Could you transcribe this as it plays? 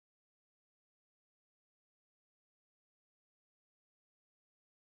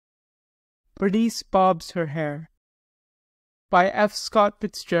Bernice Bobs Her Hair by F. Scott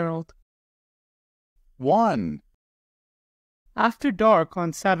Fitzgerald. 1. After dark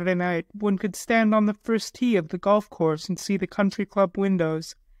on Saturday night, one could stand on the first tee of the golf course and see the country club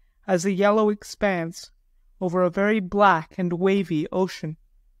windows as a yellow expanse over a very black and wavy ocean.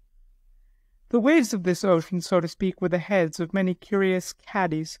 The waves of this ocean, so to speak, were the heads of many curious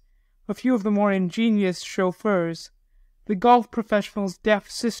caddies, a few of the more ingenious chauffeurs, the golf professional's deaf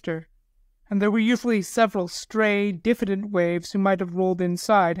sister, and there were usually several stray, diffident waves who might have rolled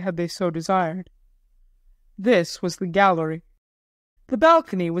inside had they so desired. This was the gallery. The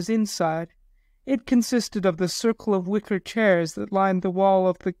balcony was inside. It consisted of the circle of wicker chairs that lined the wall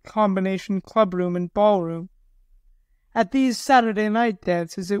of the combination clubroom and ballroom. At these Saturday night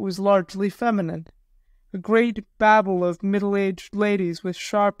dances it was largely feminine, a great babel of middle-aged ladies with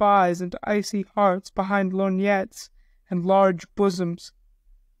sharp eyes and icy hearts behind lorgnettes and large bosoms.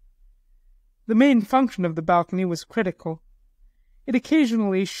 The main function of the balcony was critical. It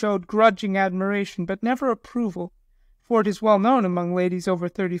occasionally showed grudging admiration, but never approval, for it is well known among ladies over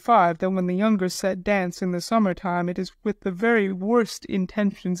 35 that when the younger set dance in the summer-time it is with the very worst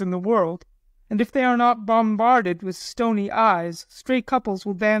intentions in the world, and if they are not bombarded with stony eyes, stray couples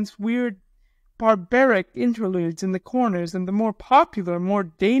will dance weird, barbaric interludes in the corners, and the more popular, more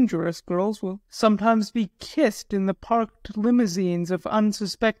dangerous girls will sometimes be kissed in the parked limousines of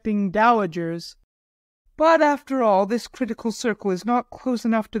unsuspecting dowagers. But after all, this critical circle is not close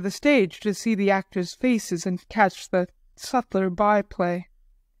enough to the stage to see the actors' faces and catch the subtler by-play.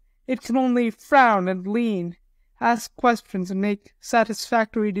 It can only frown and lean, ask questions and make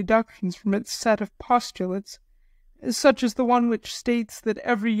satisfactory deductions from its set of postulates, such as the one which states that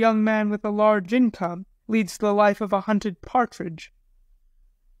every young man with a large income leads the life of a hunted partridge.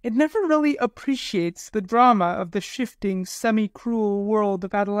 It never really appreciates the drama of the shifting, semi-cruel world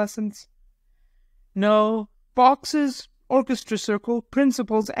of adolescence. No, boxes, orchestra circle,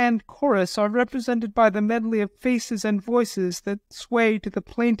 principals, and chorus are represented by the medley of faces and voices that sway to the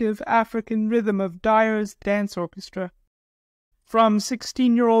plaintive African rhythm of Dyer's dance orchestra. From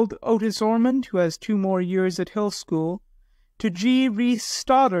 16-year-old Otis Ormond, who has 2 more years at Hill School, to G. Reese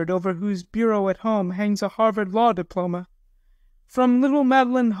Stoddard, over whose bureau at home hangs a Harvard law diploma. From little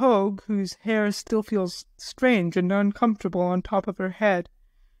Madeline Hogue, whose hair still feels strange and uncomfortable on top of her head,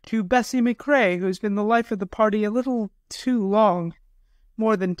 to Bessie McCrae, who has been the life of the party a little too long,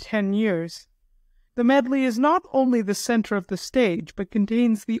 more than 10 years. The medley is not only the center of the stage, but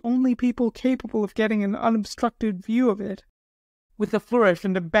contains the only people capable of getting an unobstructed view of it. With a flourish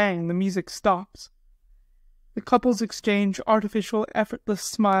and a bang, the music stops. The couples exchange artificial, effortless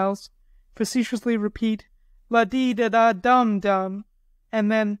smiles, facetiously repeat la-dee-da-da-dum-dum,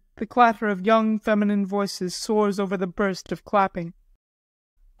 and then the clatter of young feminine voices soars over the burst of clapping.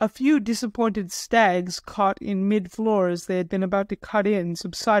 A few disappointed stags caught in mid-floor as they had been about to cut in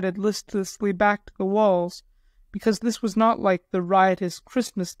subsided listlessly back to the walls, because this was not like the riotous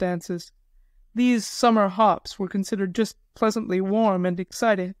Christmas dances. These summer hops were considered just pleasantly warm and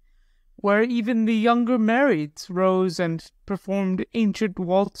exciting, where even the younger marrieds rose and performed ancient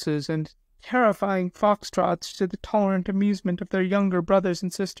waltzes and terrifying foxtrots to the tolerant amusement of their younger brothers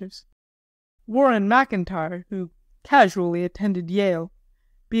and sisters. Warren McIntyre, who casually attended Yale,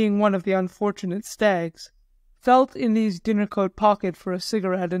 being one of the unfortunate stags, felt in his dinner-coat pocket for a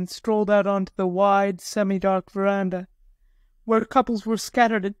cigarette and strolled out onto the wide, semi-dark veranda, where couples were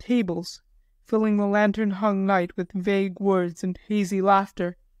scattered at tables, filling the lantern-hung night with vague words and hazy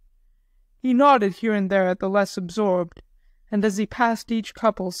laughter. He nodded here and there at the less absorbed, and as he passed each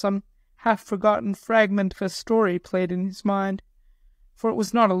couple some half-forgotten fragment of a story played in his mind, for it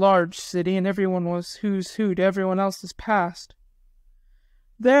was not a large city, and everyone was who's who to everyone else's past.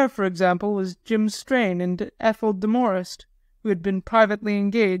 There, for example, was Jim Strain and Ethel Demorest, who had been privately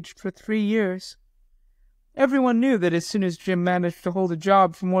engaged for 3 years. Everyone knew that as soon as Jim managed to hold a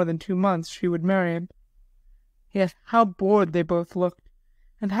job for more than 2 months, she would marry him. Yet how bored they both looked,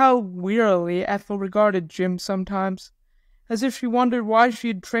 and how wearily Ethel regarded Jim sometimes, as if she wondered why she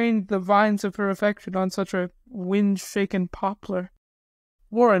had trained the vines of her affection on such a wind-shaken poplar.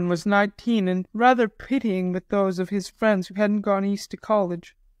 Warren was 19 and rather pitying with those of his friends who hadn't gone east to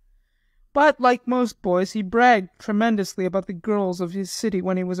college. But, like most boys, he bragged tremendously about the girls of his city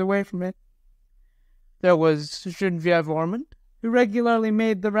when he was away from it. There was Genevieve Ormond, who regularly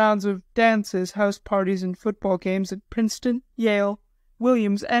made the rounds of dances, house parties, and football games at Princeton, Yale,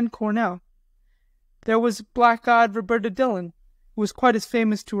 Williams, and Cornell. There was black-eyed Roberta Dillon, who was quite as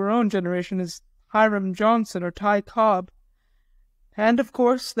famous to her own generation as Hiram Johnson or Ty Cobb. And, of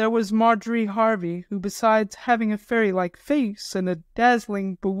course, there was Marjorie Harvey, who, besides having a fairy-like face and a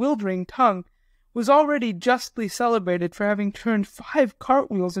dazzling, bewildering tongue, was already justly celebrated for having turned 5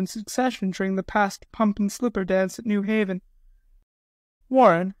 cartwheels in succession during the past pump and slipper dance at New Haven.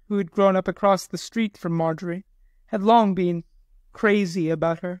 Warren, who had grown up across the street from Marjorie, had long been crazy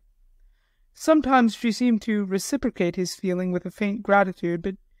about her. Sometimes she seemed to reciprocate his feeling with a faint gratitude,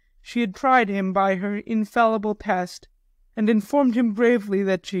 but she had tried him by her infallible test, and informed him gravely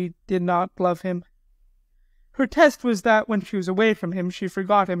that she did not love him. Her test was that when she was away from him she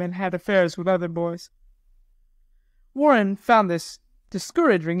forgot him and had affairs with other boys. Warren found this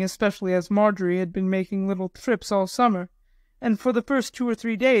discouraging, especially as Marjorie had been making little trips all summer, and for the first 2 or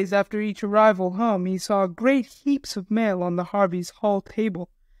 3 days after each arrival home he saw great heaps of mail on the Harveys' hall table,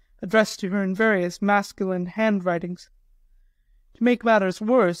 addressed to her in various masculine handwritings. To make matters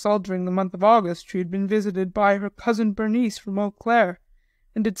worse, all during the month of August she had been visited by her cousin Bernice from Eau Claire,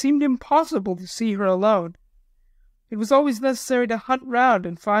 and it seemed impossible to see her alone. It was always necessary to hunt round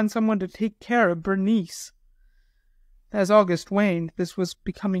and find someone to take care of Bernice. As August waned, this was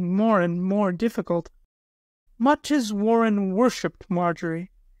becoming more and more difficult. Much as Warren worshipped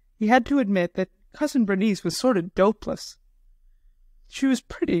Marjorie, he had to admit that Cousin Bernice was sort of dopeless. She was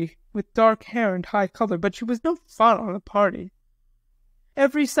pretty, with dark hair and high colour, but she was no fun on a party.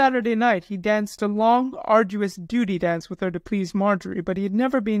 Every Saturday night he danced a long, arduous duty dance with her to please Marjorie, but he had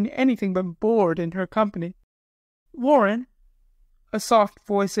never been anything but bored in her company. "Warren," a soft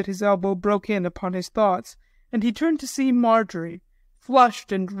voice at his elbow broke in upon his thoughts, and he turned to see Marjorie,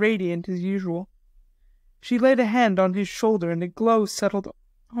 flushed and radiant as usual. She laid a hand on his shoulder, and a glow settled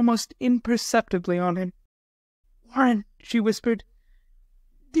almost imperceptibly on him. "Warren," she whispered,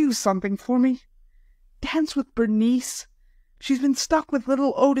 "do something for me. Dance with Bernice. She's been stuck with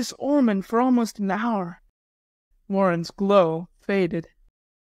little Otis Ormond for almost an hour." Warren's glow faded.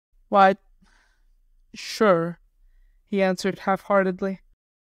 "Why, sure," he answered half-heartedly.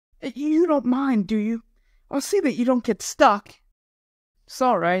 "You don't mind, do you? I'll see that you don't get stuck." "It's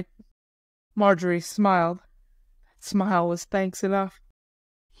all right." Marjorie smiled. That smile was thanks enough.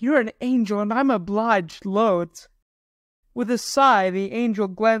 "You're an angel, and I'm obliged loads." With a sigh the angel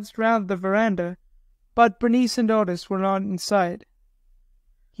glanced round the veranda, but Bernice and Otis were not in sight.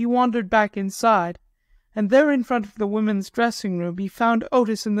 He wandered back inside, and there in front of the women's dressing-room he found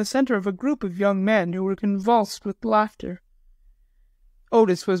Otis in the centre of a group of young men who were convulsed with laughter.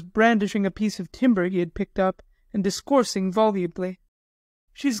 Otis was brandishing a piece of timber he had picked up, and discoursing volubly.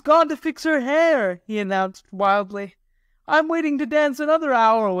 "She's gone to fix her hair," he announced wildly. "I'm waiting to dance another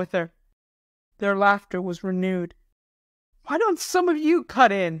hour with her." Their laughter was renewed. "Why don't some of you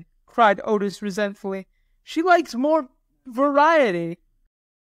cut in?" cried Otis resentfully. "She likes more variety."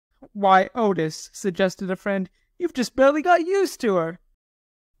 "Why, Otis," suggested a friend, "you've just barely got used to her."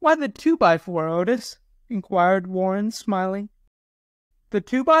 "Why the 2x4, Otis?" inquired Warren, smiling. "The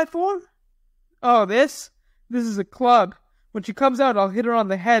 2x4? Oh, this? This is a club. When she comes out I'll hit her on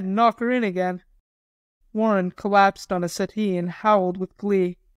the head and knock her in again." Warren collapsed on a settee and howled with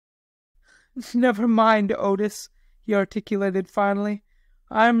glee. "Never mind, Otis," he articulated finally.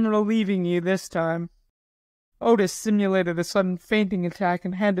 "I'm relieving you this time." Otis simulated a sudden fainting attack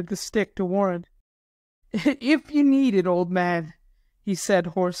and handed the stick to Warren. "If you need it, old man," he said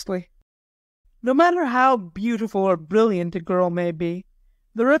hoarsely. No matter how beautiful or brilliant a girl may be,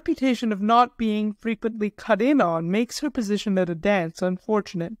 the reputation of not being frequently cut in on makes her position at a dance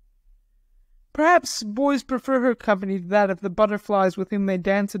unfortunate. Perhaps boys prefer her company to that of the butterflies with whom they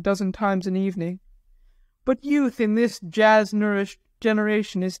dance a dozen times an evening. But youth in this jazz-nourished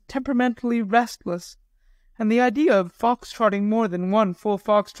generation is temperamentally restless, and the idea of foxtrotting more than one full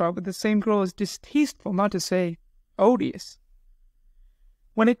foxtrot with the same girl is distasteful, not to say odious.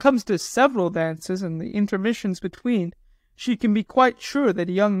 When it comes to several dances and the intermissions between, she can be quite sure that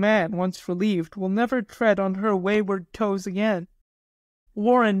a young man, once relieved, will never tread on her wayward toes again.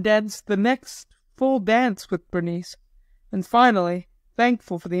 Warren danced the next full dance with Bernice, and finally,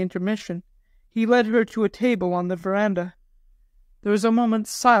 thankful for the intermission, he led her to a table on the veranda. There was a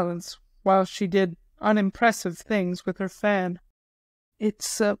moment's silence while she did unimpressive things with her fan.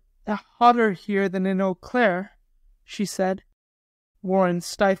 "It's hotter here than in Eau Claire," she said. Warren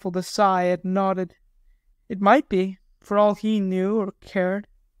stifled a sigh and nodded. It might be, for all he knew or cared.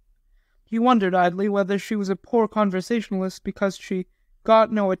 He wondered idly whether she was a poor conversationalist because she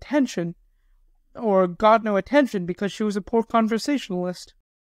got no attention, or got no attention because she was a poor conversationalist.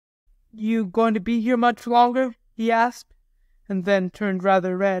 "You going to be here much longer?" he asked, and then turned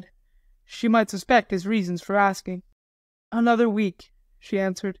rather red. She might suspect his reasons for asking. "Another week," she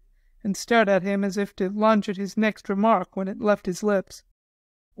answered, and stared at him as if to lunge at his next remark when it left his lips.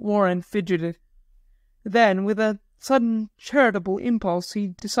 Warren fidgeted. Then, with a sudden charitable impulse, he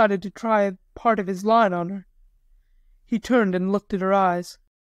decided to try part of his line on her. He turned and looked at her eyes.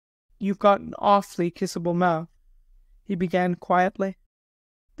 "You've got an awfully kissable mouth," he began quietly.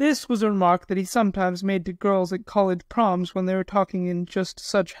 This was a remark that he sometimes made to girls at college proms when they were talking in just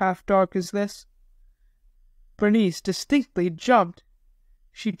such half-dark as this. Bernice distinctly jumped.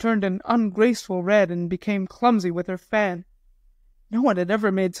 She turned an ungraceful red and became clumsy with her fan. No one had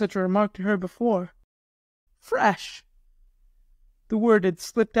ever made such a remark to her before. Fresh! The word had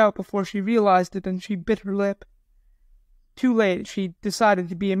slipped out before she realized it, and she bit her lip. Too late she decided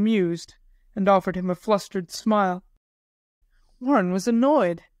to be amused, and offered him a flustered smile. Warren was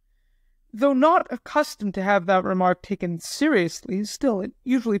annoyed. Though not accustomed to have that remark taken seriously, still it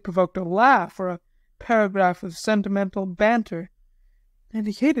usually provoked a laugh or a paragraph of sentimental banter, and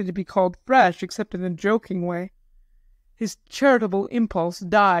he hated to be called fresh except in a joking way. His charitable impulse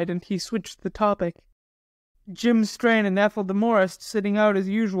died, and he switched the topic. "Jim Strain and Ethel de Morest sitting out as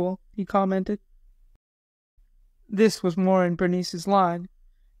usual," he commented. This was more in Bernice's line,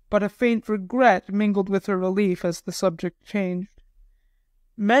 but a faint regret mingled with her relief as the subject changed.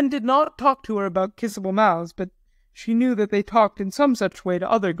 Men did not talk to her about kissable mouths, but she knew that they talked in some such way to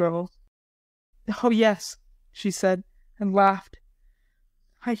other girls. "Oh, yes," she said, and laughed.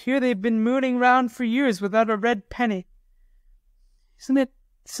 "I hear they've been mooning round for years without a red penny. Isn't it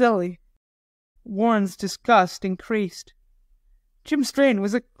silly?" Warren's disgust increased. Jim Strain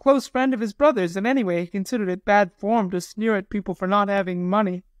was a close friend of his brother's, and anyway he considered it bad form to sneer at people for not having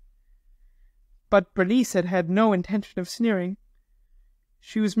money. But Bernice had had no intention of sneering.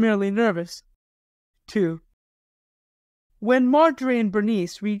 She was merely nervous, too. When Marjorie and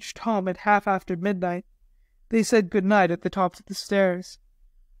Bernice reached home at half after midnight, they said good night at the tops of the stairs.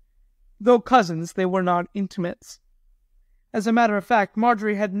 Though cousins, they were not intimates. As a matter of fact,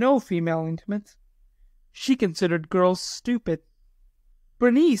 Marjorie had no female intimates. She considered girls stupid.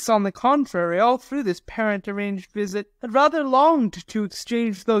 Bernice, on the contrary, all through this parent-arranged visit, had rather longed to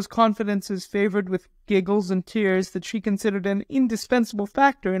exchange those confidences favoured with giggles and tears that she considered an indispensable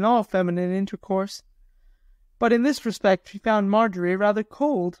factor in all feminine intercourse. But in this respect she found Marjorie rather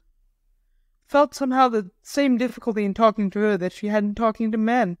cold. Felt somehow the same difficulty in talking to her that she had in talking to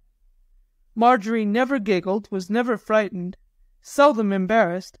men. Marjorie never giggled, was never frightened, seldom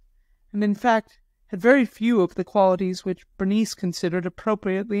embarrassed, and in fact had very few of the qualities which Bernice considered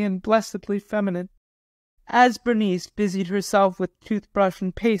appropriately and blessedly feminine. As Bernice busied herself with toothbrush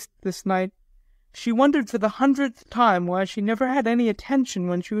and paste this night, she wondered for the 100th time why she never had any attention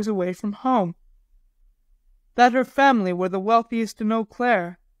when she was away from home. That her family were the wealthiest in Eau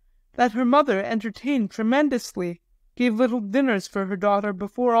Claire, that her mother entertained tremendously, gave little dinners for her daughter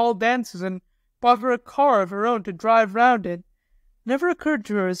before all dances, and bought her a car of her own to drive round in, never occurred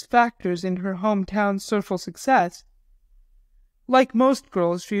to her as factors in her hometown social success. Like most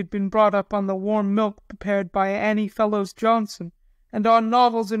girls, she had been brought up on the warm milk prepared by Annie Fellows Johnson, and on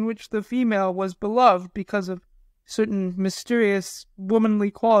novels in which the female was beloved because of certain mysterious womanly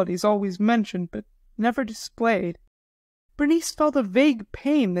qualities always mentioned but never displayed. Bernice felt a vague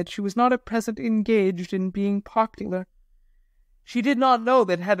pain that she was not at present engaged in being popular. She did not know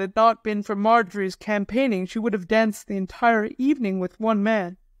that had it not been for Marjorie's campaigning she would have danced the entire evening with one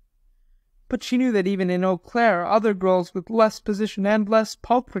man. But she knew that even in Eau Claire other girls with less position and less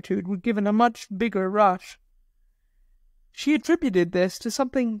pulchritude were given a much bigger rush. She attributed this to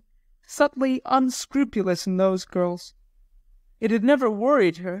something subtly unscrupulous in those girls. It had never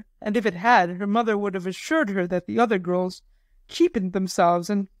worried her, and if it had, her mother would have assured her that the other girls cheapened themselves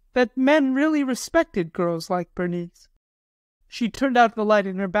and that men really respected girls like Bernice. She turned out the light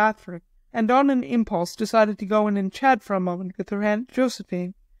in her bathroom, and on an impulse decided to go in and chat for a moment with her Aunt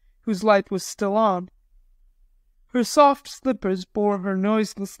Josephine, whose light was still on. Her soft slippers bore her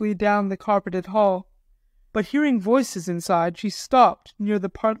noiselessly down the carpeted hall, but hearing voices inside, she stopped near the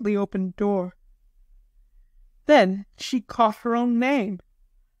partly opened door. Then she caught her own name,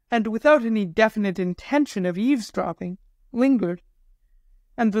 and without any definite intention of eavesdropping, lingered,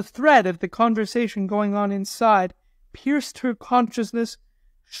 and the thread of the conversation going on inside pierced her consciousness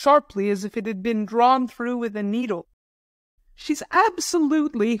sharply as if it had been drawn through with a needle. "She's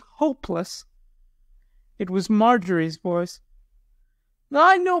absolutely hopeless." It was Marjorie's voice.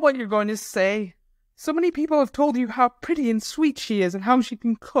 "I know what you're going to say. So many people have told you how pretty and sweet she is and how she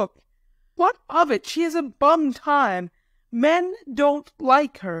can cook. What of it? She has a bum time. Men don't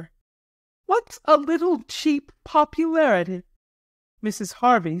like her. What's a little cheap popularity?" Mrs.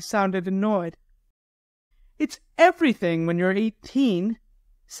 Harvey sounded annoyed. "It's everything when you're 18,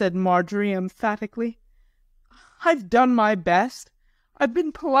 said Marjorie emphatically. "I've done my best. I've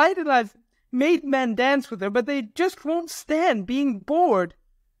been polite and I've made men dance with her, but they just won't stand being bored.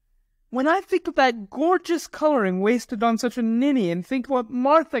 When I think of that gorgeous coloring wasted on such a ninny and think what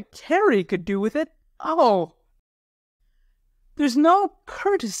Martha Carey could do with it, oh! There's no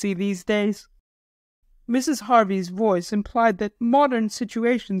courtesy these days." Mrs. Harvey's voice implied that modern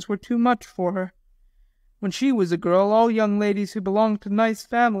situations were too much for her. When she was a girl, all young ladies who belonged to nice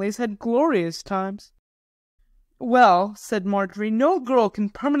families had glorious times. "Well," said Marjorie, "no girl can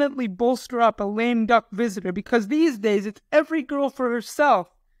permanently bolster up a lame duck visitor, because these days it's every girl for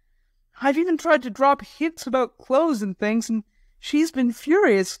herself. I've even tried to drop hints about clothes and things, and she's been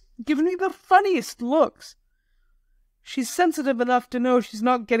furious, giving me the funniest looks. She's sensitive enough to know she's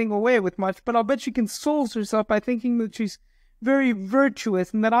not getting away with much, but I'll bet she consoles herself by thinking that she's very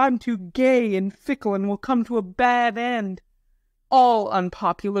virtuous and that I'm too gay and fickle and will come to a bad end. All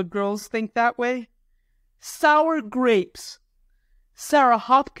unpopular girls think that way. Sour grapes. Sarah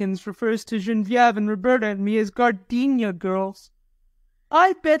Hopkins refers to Geneviève and Roberta and me as gardenia girls.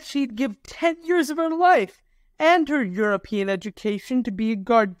 I bet she'd give 10 years of her life and her European education to be a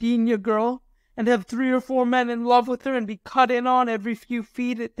gardenia girl, and have 3 or 4 men in love with her and be cut in on every few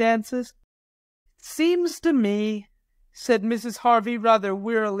feet at dances. It seems to me," said Mrs. Harvey rather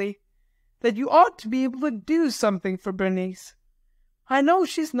wearily, "that you ought to be able to do something for Bernice. I know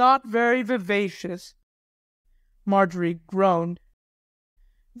she's not very vivacious." Marjorie groaned.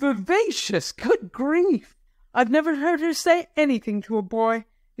 "Vivacious? Good grief! I've never heard her say anything to a boy,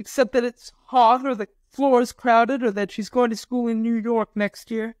 except that it's hot, or the floor's crowded, or that she's going to school in New York next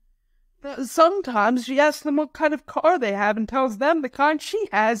year. Sometimes she asks them what kind of car they have and tells them the kind she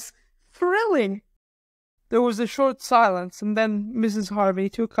has. Thrilling!" There was a short silence, and then Mrs. Harvey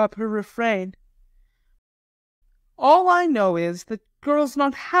took up her refrain. "All I know is that girls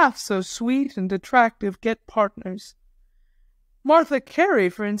not half so sweet and attractive get partners. Martha Carey,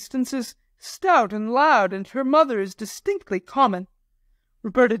 for instance, is stout and loud, and her mother is distinctly common.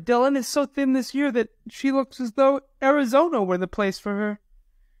 Roberta Dillon is so thin this year that she looks as though Arizona were the place for her.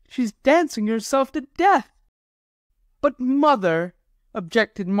 She's dancing herself to death." "But, mother,"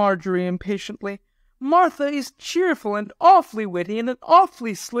 objected Marjorie impatiently, "Martha is cheerful and awfully witty and an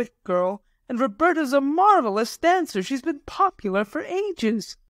awfully slick girl, and Roberta's a marvellous dancer. She's been popular for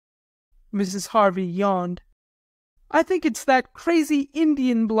ages." Mrs. Harvey yawned. "I think it's that crazy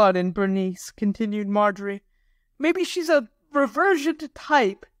Indian blood in Bernice," continued Marjorie. "Maybe she's a reversion to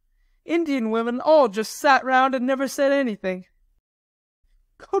type. Indian women all just sat round and never said anything."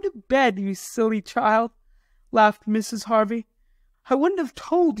 "Go to bed, you silly child," laughed Mrs. Harvey. "I wouldn't have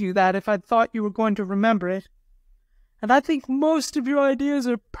told you that if I'd thought you were going to remember it. And I think most of your ideas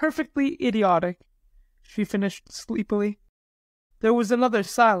are perfectly idiotic," she finished sleepily. There was another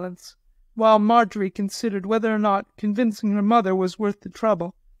silence, while Marjorie considered whether or not convincing her mother was worth the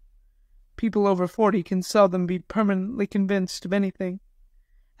trouble. People over 40 can seldom be permanently convinced of anything.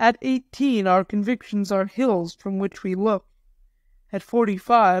 At 18 our convictions are hills from which we look. At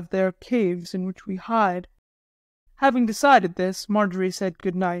 45 they are caves in which we hide. Having decided this, Marjorie said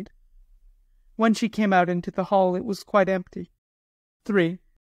good night. When she came out into the hall it was quite empty. 3.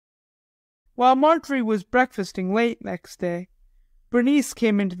 While Marjorie was breakfasting late next day, Bernice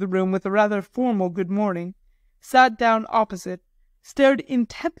came into the room with a rather formal good morning, sat down opposite, stared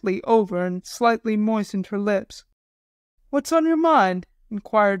intently over, and slightly moistened her lips. "What's on your mind?"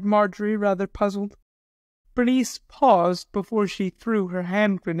 inquired Marjorie, rather puzzled. Bernice paused before she threw her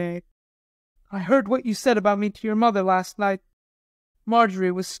hand-grenade. "I heard what you said about me to your mother last night."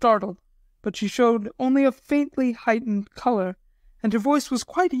 Marjorie was startled, but she showed only a faintly heightened colour, and her voice was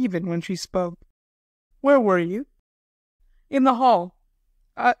quite even when she spoke. "Where were you?" "In the hall.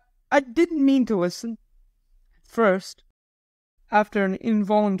 I didn't mean to listen at first." After an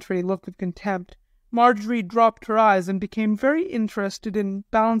involuntary look of contempt, Marjorie dropped her eyes and became very interested in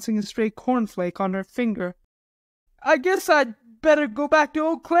balancing a stray cornflake on her finger. "I guess I'd better go back to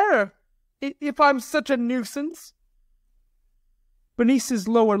Eau Claire, if I'm such a nuisance." Bernice's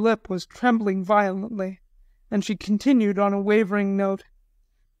lower lip was trembling violently, and she continued on a wavering note.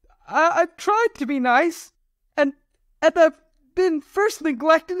 I've tried to be nice, and I've been first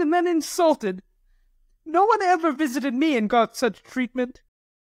neglected and then insulted. No one ever visited me and got such treatment."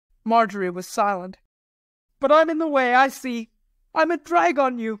 Marjorie was silent. "But I'm in the way, I see. I'm a drag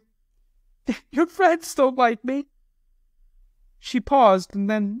on you. Your friends don't like me." She paused, and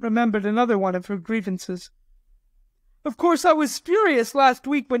then remembered another one of her grievances. "Of course I was furious last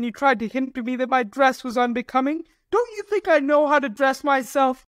week when you tried to hint to me that my dress was unbecoming. Don't you think I know how to dress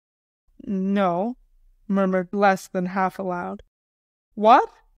myself?" "No," murmured less than half aloud.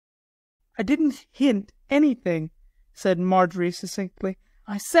 "What?" "I didn't hint anything," said Marjorie succinctly.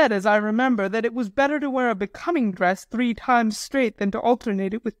 I said, as I remember, that it was better to wear a becoming dress 3 times straight than to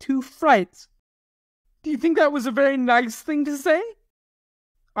alternate it with 2 frights. Do you think that was a very nice thing to say?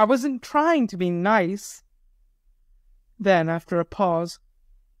 I wasn't trying to be nice. Then, after a pause,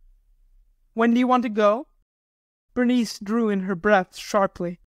 when do you want to go? Bernice drew in her breath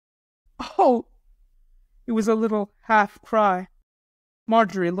sharply. Oh! It was a little half-cry.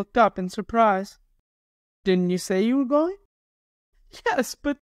 Marjorie looked up in surprise. Didn't you say you were going? Yes,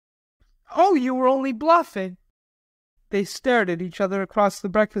 but... Oh, you were only bluffing. They stared at each other across the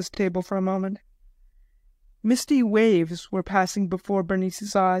breakfast table for a moment. Misty waves were passing before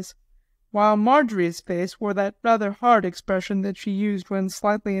Bernice's eyes, while Marjorie's face wore that rather hard expression that she used when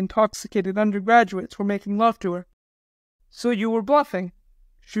slightly intoxicated undergraduates were making love to her. So you were bluffing,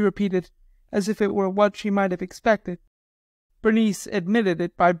 she repeated, as if it were what she might have expected. Bernice admitted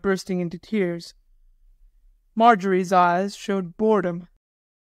it by bursting into tears. Marjorie's eyes showed boredom.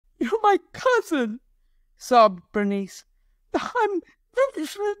 "You're my cousin," sobbed Bernice. "I'm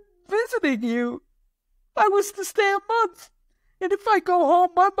visiting you. I was to stay a month, and if I go home,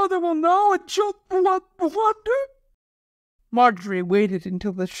 my mother will know, and she'll wonder." Marjorie waited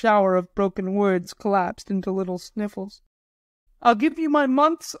until the shower of broken words collapsed into little sniffles. "I'll give you my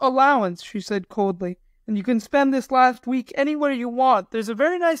month's allowance," she said coldly, "and you can spend this last week anywhere you want. There's a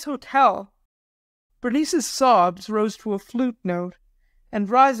very nice hotel." Bernice's sobs rose to a flute note, and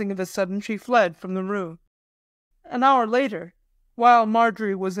rising of a sudden she fled from the room. An hour later, while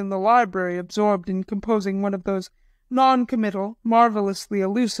Marjorie was in the library absorbed in composing one of those non-committal, marvellously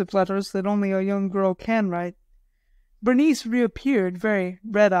elusive letters that only a young girl can write, Bernice reappeared very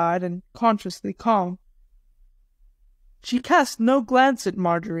red-eyed and consciously calm. She cast no glance at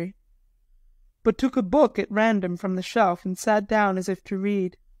Marjorie, but took a book at random from the shelf and sat down as if to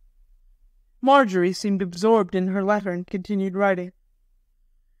read. Marjorie seemed absorbed in her letter and continued writing.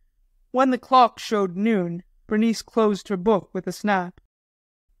 When the clock showed noon, Bernice closed her book with a snap.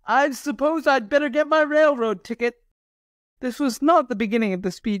 "I suppose I'd better get my railroad ticket." This was not the beginning of the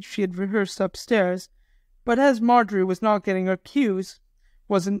speech she had rehearsed upstairs, but as Marjorie was not getting her cues,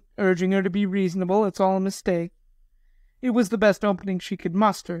 wasn't urging her to be reasonable, it's all a mistake, it was the best opening she could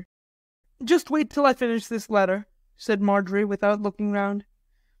muster. "Just wait till I finish this letter," said Marjorie without looking round.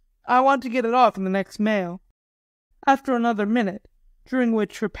 "I want to get it off in the next mail." After another minute, during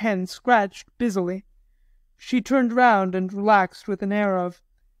which her pen scratched busily, she turned round and relaxed with an air of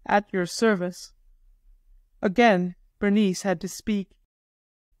 "at your service." Again Bernice had to speak.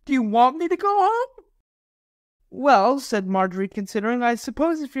 "Do you want me to go home?" "Well," said Marjorie, considering, "I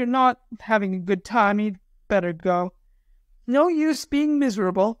suppose if you're not having a good time, you'd better go. No use being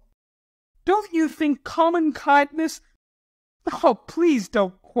miserable. Don't you think common kindness—" "Oh, please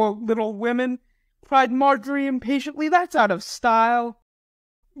don't quote Little Women," cried Marjorie impatiently. "That's out of style."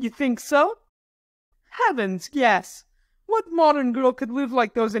 "You think so?" "Heavens, yes. What modern girl could live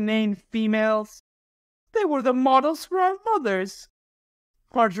like those inane females? They were the models for our mothers."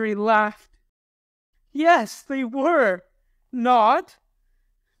 Marjorie laughed. "Yes, they were. Not.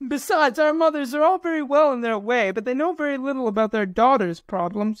 Besides, our mothers are all very well in their way, but they know very little about their daughters'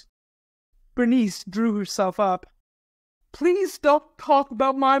 problems." Bernice drew herself up. "Please don't talk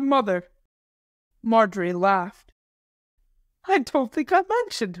about my mother." Marjorie laughed. "I don't think I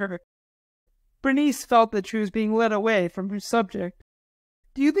mentioned her." Bernice felt that she was being led away from her subject.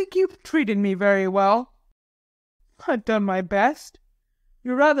 "Do you think you've treated me very well?" "I've done my best.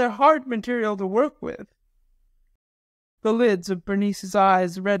 You're rather hard material to work with." The lids of Bernice's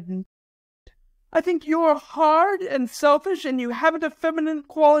eyes reddened. "I think you're hard and selfish, and you haven't a feminine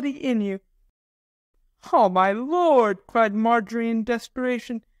quality in you." "Oh, my lord!" cried Marjorie in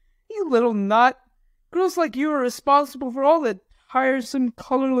desperation. "You little nut! Girls like you are responsible for all the tiresome,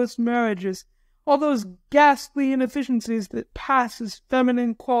 colourless marriages, all those ghastly inefficiencies that pass as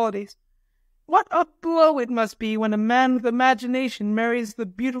feminine qualities. What a blow it must be when a man with imagination marries the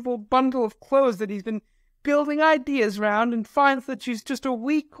beautiful bundle of clothes that he's been building ideas round, and finds that she's just a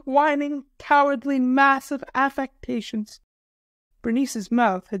weak, whining, cowardly mass of affectations." Bernice's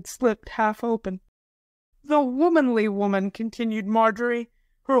mouth had slipped half open. "The womanly woman," continued Marjorie,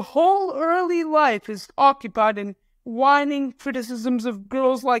 "her whole early life is occupied in whining criticisms of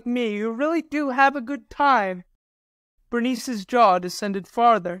girls like me who really do have a good time." Bernice's jaw descended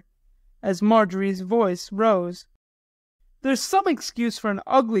farther, as Marjorie's voice rose. "There's some excuse for an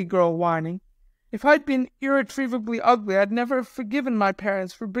ugly girl whining. If I'd been irretrievably ugly, I'd never have forgiven my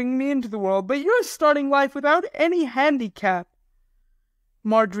parents for bringing me into the world, but you're starting life without any handicap."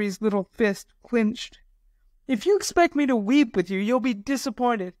 Marjorie's little fist clinched. "If you expect me to weep with you, you'll be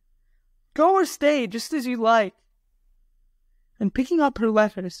disappointed. Go or stay, just as you like." and picking up her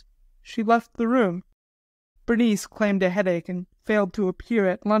letters, she left the room. Bernice claimed a headache and failed to appear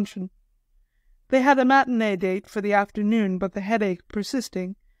at luncheon. They had a matinee date for the afternoon, but the headache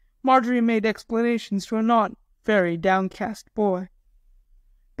persisting, Marjorie made explanations to a not very downcast boy.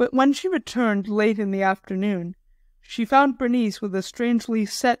 But when she returned late in the afternoon, she found Bernice with a strangely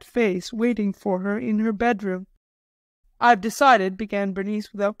set face waiting for her in her bedroom. "I've decided," began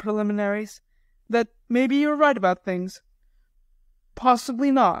Bernice without preliminaries, "that maybe you're right about things.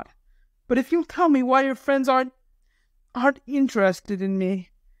 Possibly not. But if you'll tell me why your friends aren't interested in me,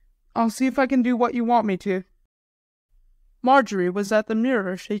 I'll see if I can do what you want me to." Marjorie was at the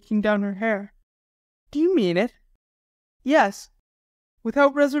mirror shaking down her hair. "Do you mean it?" "Yes.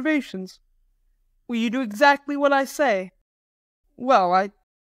 Without reservations." "Will you do exactly what I say?" Well,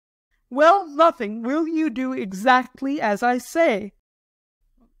 nothing. Will you do exactly as I say?"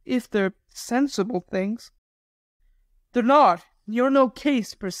 "If they're sensible things." "They're not. You're no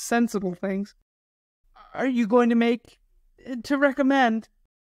case for sensible things." "Are you going to recommend?"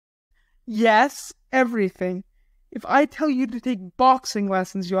 "Yes, everything. If I tell you to take boxing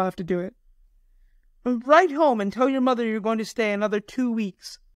lessons, you'll have to do it. Write home and tell your mother you're going to stay another 2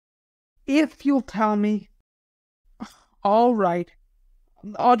 weeks. If you'll tell me." "All right.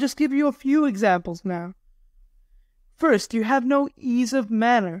 I'll just give you a few examples now. First, you have no ease of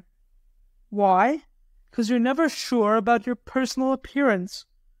manner. Why? 'Cause you're never sure about your personal appearance.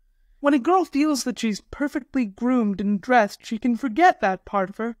 When a girl feels that she's perfectly groomed and dressed, she can forget that part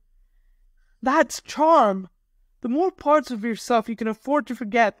of her. That's charm. The more parts of yourself you can afford to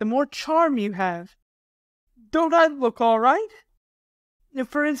forget, the more charm you have. Don't I look all right?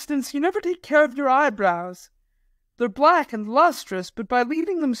 For instance, you never take care of your eyebrows. They're black and lustrous, but by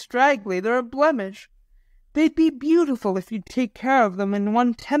leaving them straggly, they're a blemish. They'd be beautiful if you'd take care of them in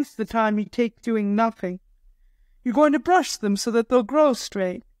 1/10 the time you take doing nothing. You're going to brush them so that they'll grow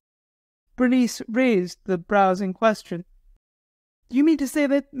straight." Bernice raised the brows in question. "Do you mean to say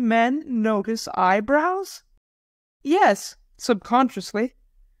that men notice eyebrows?" "Yes, subconsciously.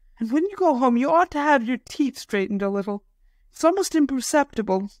 And when you go home, you ought to have your teeth straightened a little. It's almost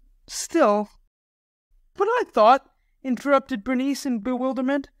imperceptible. Still—" "But I thought," interrupted Bernice in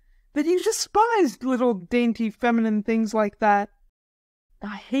bewilderment, "that you despised little dainty feminine things like that."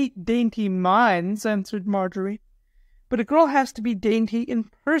 "I hate dainty minds," answered Marjorie. "But a girl has to be dainty in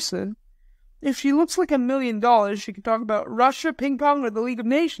person. If she looks like $1 million, she can talk about Russia, ping pong, or the League of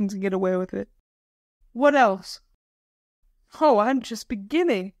Nations and get away with it. What else?" "Oh, I'm just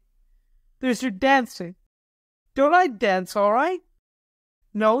beginning. There's your dancing. Don't I dance all right?"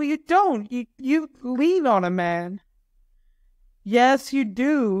 "No, you don't. You lean on a man." "Yes, you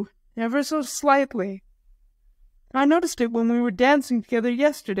do, ever so slightly. I noticed it when we were dancing together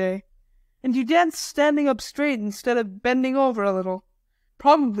yesterday, and you danced standing up straight instead of bending over a little.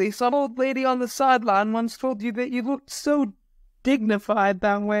 Probably some old lady on the sideline once told you that you looked so dignified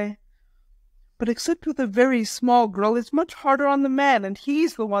that way. But except with a very small girl, it's much harder on the man, and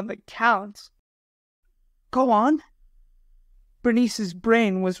he's the one that counts." "Go on." Bernice's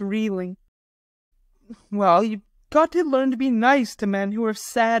brain was reeling. "Well, you've got to learn to be nice to men who are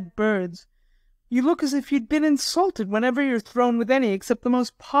sad birds. You look as if you'd been insulted whenever you're thrown with any except the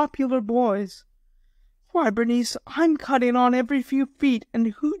most popular boys. Why, Bernice, I'm cut in on every few feet, and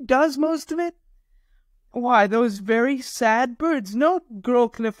who does most of it? Why, those very sad birds. No girl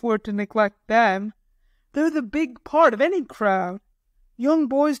can afford to neglect them. They're the big part of any crowd. Young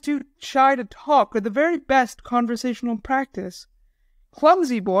boys too shy to talk are the very best conversational practice.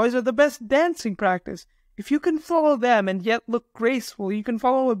 Clumsy boys are the best dancing practice. If you can follow them and yet look graceful, you can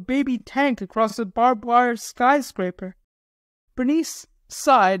follow a baby tank across a barbed wire skyscraper." Bernice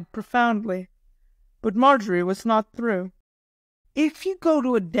sighed profoundly, but Marjorie was not through. "If you go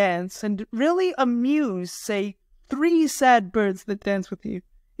to a dance and really amuse, say, 3 sad birds that dance with you,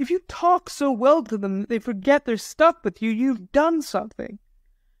 if you talk so well to them that they forget they're stuck with you, you've done something.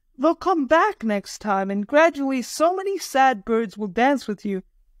 They'll come back next time, and gradually so many sad birds will dance with you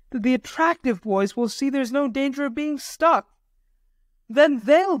that the attractive boys will see there's no danger of being stuck. Then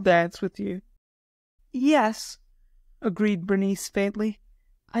they'll dance with you." "Yes," agreed Bernice faintly.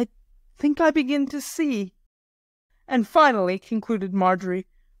 "I think I begin to see." "And finally," concluded Marjorie,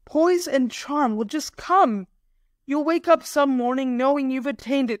 "poise and charm will just come. You'll wake up some morning knowing you've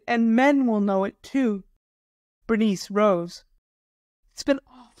attained it, and men will know it too." Bernice rose. "It's been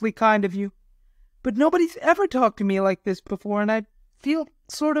awfully kind of you, but nobody's ever talked to me like this before, and I feel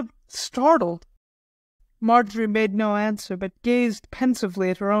sort of startled." Marjorie made no answer, but gazed pensively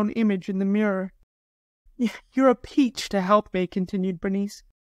at her own image in the mirror. "You're a peach to help me," continued Bernice.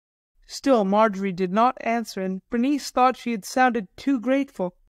 Still Marjorie did not answer, and Bernice thought she had sounded too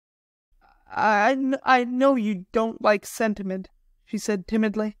grateful. I know you don't like sentiment," she said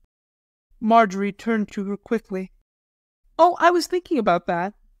timidly. Marjorie turned to her quickly. "Oh, I was thinking about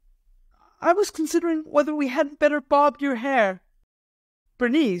that. I was considering whether we hadn't better bob your hair."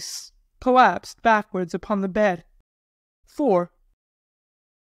 Bernice collapsed backwards upon the bed. 4.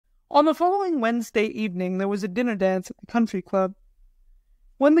 On the following Wednesday evening there was a dinner dance at the country club.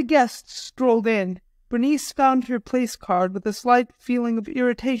 When the guests strolled in, Bernice found her place card with a slight feeling of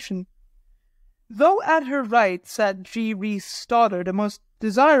irritation. Though at her right sat G. Reese Stoddard, a most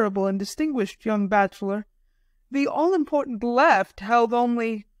desirable and distinguished young bachelor, the all-important left held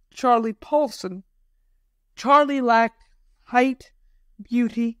only Charlie Paulson. Charlie lacked height,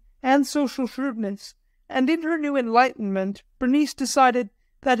 beauty, and social shrewdness, and in her new enlightenment Bernice decided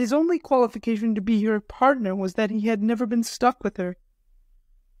that his only qualification to be her partner was that he had never been stuck with her.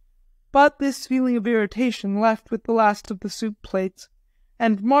 But this feeling of irritation left with the last of the soup plates,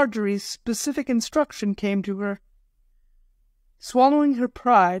 and Marjorie's specific instruction came to her. Swallowing her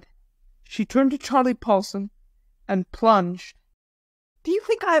pride, she turned to Charlie Paulson and plunged. "Do you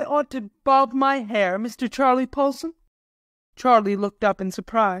think I ought to bob my hair, Mr. Charlie Paulson?" Charlie looked up in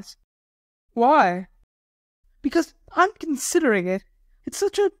surprise. "Why?" "Because I'm considering it. It's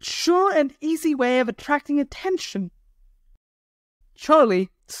such a sure and easy way of attracting attention." Charlie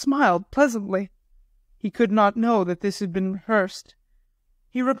smiled pleasantly. He could not know that this had been rehearsed.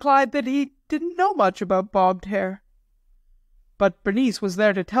 He replied that he didn't know much about bobbed hair. But Bernice was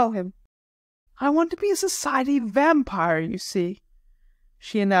there to tell him. "I want to be a society vampire, you see,"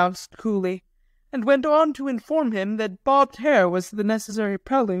 she announced coolly, and went on to inform him that bobbed hair was the necessary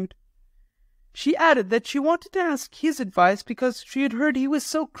prelude. She added that she wanted to ask his advice because she had heard he was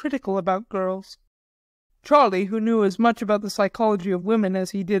so critical about girls. Charlie, who knew as much about the psychology of women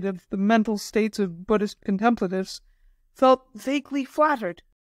as he did of the mental states of Buddhist contemplatives, felt vaguely flattered.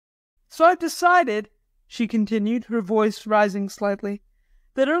 "So I've decided," she continued, her voice rising slightly,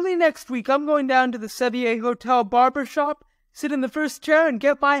 "that early next week I'm going down to the Sevier Hotel barber shop, sit in the first chair, and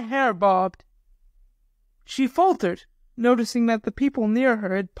get my hair bobbed." She faltered, noticing that the people near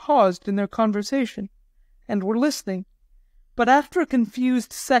her had paused in their conversation, and were listening, but after a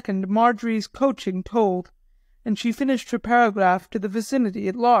confused second Marjorie's coaching told, and she finished her paragraph to the vicinity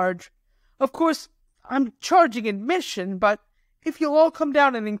at large. "Of course, I'm charging admission, but if you'll all come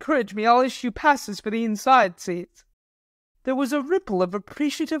down and encourage me, I'll issue passes for the inside seats." There was a ripple of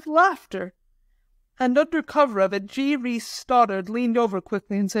appreciative laughter, and under cover of it G. Reese Stoddard leaned over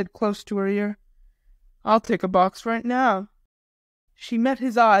quickly and said close to her ear, "I'll take a box right now." She met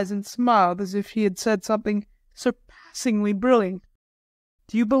his eyes and smiled as if he had said something surpassingly brilliant.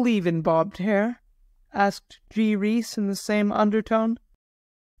 "Do you believe in bobbed hair?" asked G. Reese in the same undertone.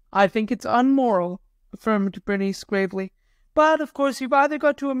 "I think it's unmoral," affirmed Bernice gravely. "But, of course, you've either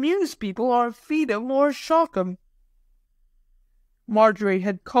got to amuse people, or feed 'em, or shock 'em." Marjorie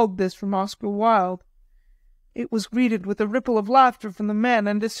had culled this from Oscar Wilde. It was greeted with a ripple of laughter from the men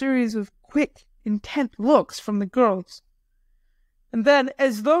and a series of quick, intent looks from the girls. And then,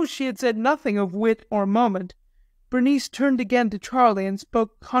 as though she had said nothing of wit or moment, Bernice turned again to Charlie and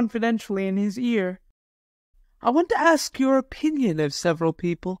spoke confidentially in his ear. "I want to ask your opinion of several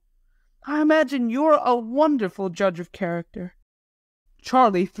people. I imagine you're a wonderful judge of character."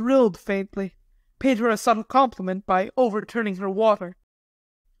 Charlie thrilled faintly, paid her a subtle compliment by overturning her water.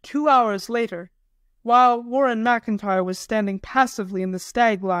 2 hours later, while Warren McIntyre was standing passively in the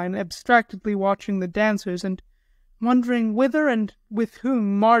stag line, abstractedly watching the dancers and wondering whither and with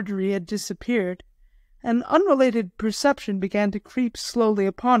whom Marjorie had disappeared, an unrelated perception began to creep slowly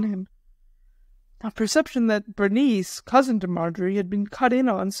upon him. A perception that Bernice, cousin to Marjorie, had been cut in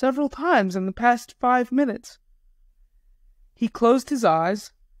on several times in the past 5 minutes. He closed his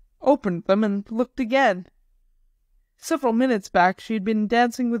eyes, opened them, and looked again. Several minutes back she had been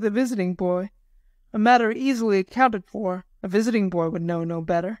dancing with a visiting boy, a matter easily accounted for. A visiting boy would know no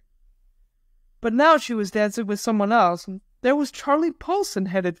better. But now she was dancing with someone else, and there was Charlie Paulson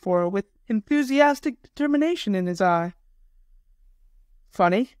headed for her with enthusiastic determination in his eye.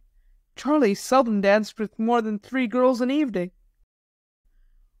 Funny, Charlie seldom danced with more than 3 girls an evening.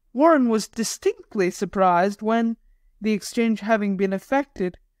 Warren was distinctly surprised when, the exchange having been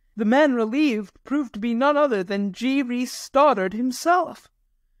effected, the man relieved proved to be none other than G. Reese Stoddard himself,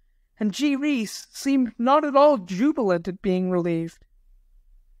 and G. Reese seemed not at all jubilant at being relieved.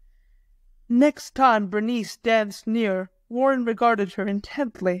 Next time Bernice danced near, Warren regarded her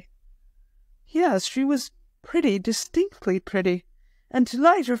intently. Yes, she was pretty, distinctly pretty, and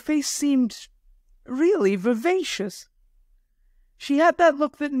tonight her face seemed really vivacious. She had that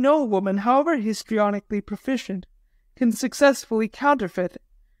look that no woman, however histrionically proficient, can successfully counterfeit.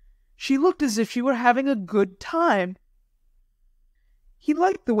 She looked as if she were having a good time. He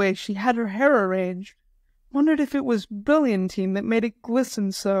liked the way she had her hair arranged, wondered if it was brilliantine that made it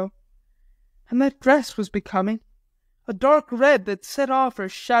glisten so. And that dress was becoming, a dark red that set off her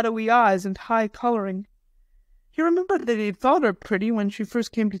shadowy eyes and high colouring. He remembered that he had thought her pretty when she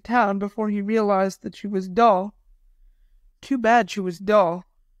first came to town, before he realized that she was dull. Too bad she was dull.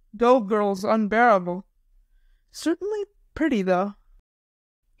 Dull girls unbearable. Certainly pretty, though.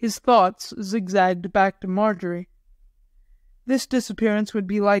 His thoughts zigzagged back to Marjorie. This disappearance would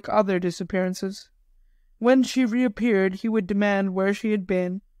be like other disappearances. When she reappeared, he would demand where she had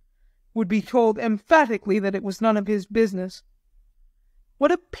been, would be told emphatically that it was none of his business.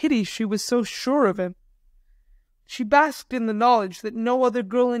 What a pity she was so sure of him! She basked in the knowledge that no other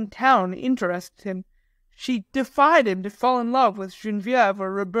girl in town interested him. She defied him to fall in love with Geneviève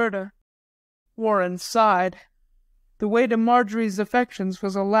or Roberta. Warren sighed. The way to Marjorie's affections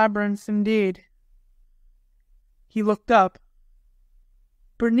was a labyrinth indeed. He looked up.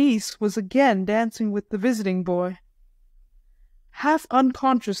 Bernice was again dancing with the visiting boy. Half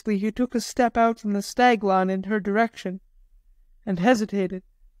unconsciously he took a step out from the stag-line in her direction, and hesitated.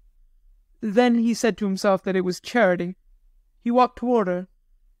 Then he said to himself that it was Charity. He walked toward her,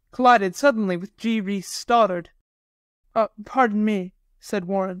 collided suddenly with G. Reese Stoddard. Pardon me," said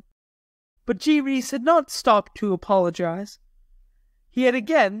Warren. But G. Reese had not stopped to apologize. He had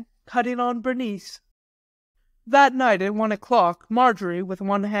again cut in on Bernice. That night at 1 o'clock, Marjorie, with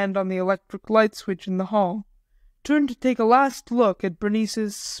one hand on the electric light switch in the hall, turned to take a last look at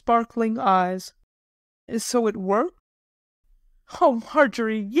Bernice's sparkling eyes. So it worked? "Oh,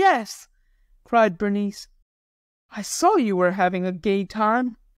 Marjorie, yes!" cried Bernice. "I saw you were having a gay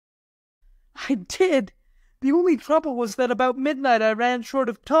time." "I did. The only trouble was that about midnight I ran short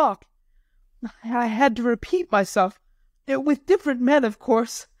of talk. I had to repeat myself. With different men, of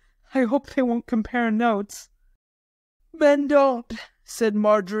course. I hope they won't compare notes." "Men don't," said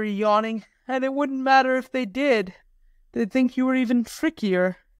Marjorie, yawning, "and it wouldn't matter if they did. They'd think you were even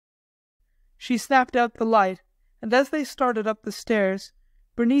trickier." She snapped out the light, and as they started up the stairs,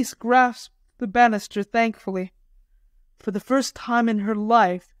 Bernice grasped the banister thankfully. For the first time in her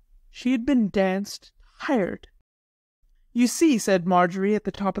life, she had been danced tired. "You see," said Marjorie at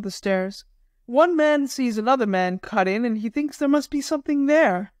the top of the stairs, "one man sees another man cut in, and he thinks there must be something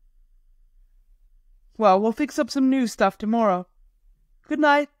there. Well, we'll fix up some new stuff tomorrow. Good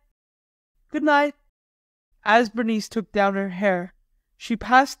night." "Good night." As Bernice took down her hair, she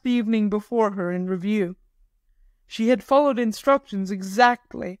passed the evening before her in review. She had followed instructions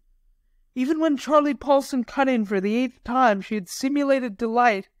exactly. Even when Charlie Paulson cut in for the 8th time, she had simulated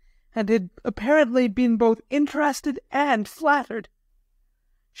delight, and had apparently been both interested and flattered.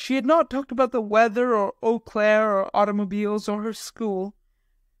 She had not talked about the weather, or Eau Claire, or automobiles, or her school,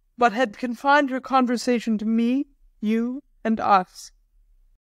 but had confined her conversation to me, you, and us.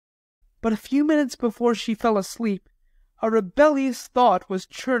 But a few minutes before she fell asleep, a rebellious thought was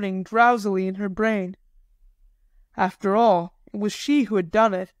churning drowsily in her brain. After all, it was she who had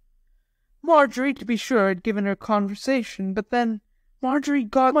done it. Marjorie, to be sure, had given her conversation, but then Marjorie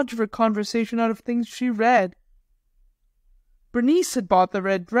got much of her conversation out of things she read. Bernice had bought the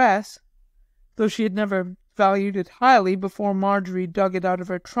red dress, though she had never valued it highly before Marjorie dug it out of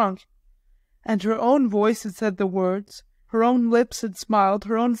her trunk, and her own voice had said the words, her own lips had smiled,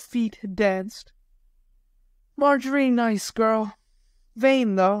 her own feet had danced. Marjorie, nice girl.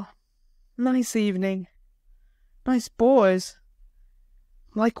 Vain, though. Nice evening. Nice boys.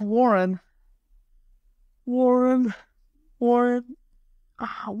 Like Warren. Warren.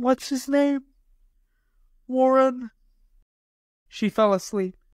 What's his name? Warren. She fell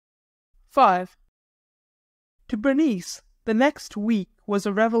asleep. 5. To Bernice, the next week was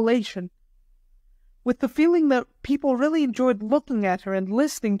a revelation. With the feeling that people really enjoyed looking at her and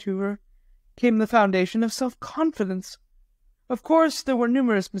listening to her, came the foundation of self-confidence. Of course, there were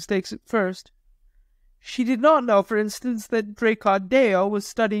numerous mistakes at first. She did not know, for instance, that Draycott Dale was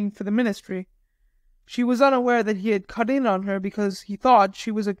studying for the ministry. She was unaware that he had cut in on her because he thought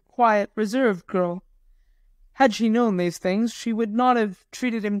she was a quiet, reserved girl. Had she known these things, she would not have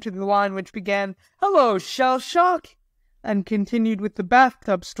treated him to the line which began, "Hello, Shell-shock," and continued with the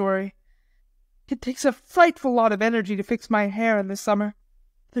bathtub story. "It takes a frightful lot of energy to fix my hair in the summer.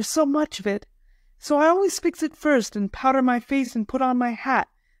 There's so much of it. So I always fix it first and powder my face and put on my hat.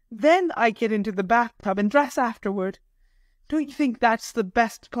 Then I get into the bathtub and dress afterward. Don't you think that's the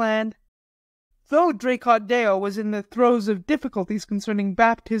best plan?" Though Draycott Dale was in the throes of difficulties concerning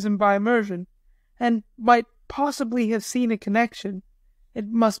baptism by immersion, and might possibly have seen a connection, it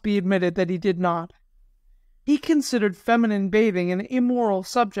must be admitted that he did not. He considered feminine bathing an immoral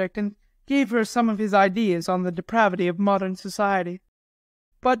subject, and gave her some of his ideas on the depravity of modern society.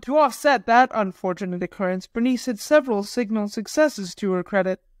 But to offset that unfortunate occurrence, Bernice had several signal successes to her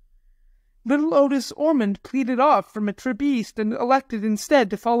credit. Little Otis Ormond pleaded off from a trip east, and elected instead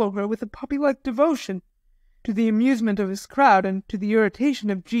to follow her with a puppy-like devotion, to the amusement of his crowd and to the irritation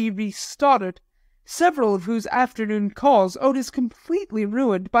of G. Reese Stoddart, several of whose afternoon calls Otis completely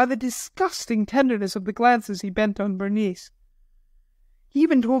ruined by the disgusting tenderness of the glances he bent on Bernice. He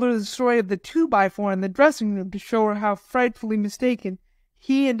even told her the story of the 2x4 in the dressing-room to show her how frightfully mistaken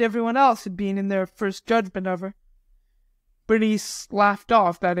he and everyone else had been in their first judgment of her. Bernice laughed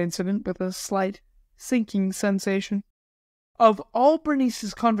off that incident with a slight, sinking sensation. Of all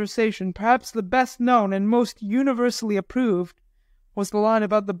Bernice's conversation, perhaps the best known and most universally approved was the line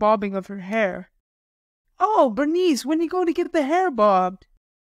about the bobbing of her hair. "Oh, Bernice, when are you going to get the hair bobbed?"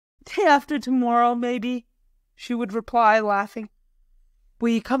 "Day after tomorrow, maybe," she would reply, laughing. "Will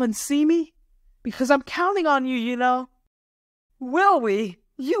you come and see me? Because I'm counting on you, you know." "Will we?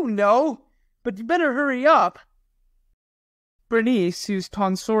 You know! But you better hurry up." Bernice, whose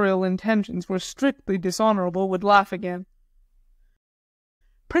tonsorial intentions were strictly dishonorable, would laugh again.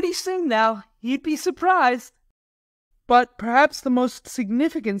 "Pretty soon now. You'd be surprised." But perhaps the most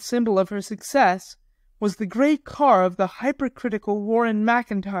significant symbol of her success was the great car of the hypercritical Warren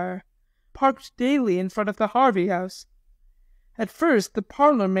McIntyre, parked daily in front of the Harvey house. At first the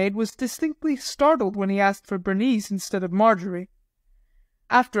parlour-maid was distinctly startled when he asked for Bernice instead of Marjorie.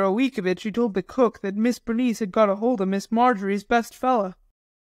 After a week of it she told the cook that Miss Bernice had got a hold of Miss Marjorie's best fellow.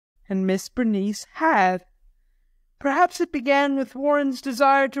 And Miss Bernice had. Perhaps it began with Warren's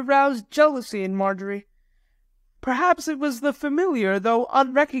desire to rouse jealousy in Marjorie. Perhaps it was the familiar, though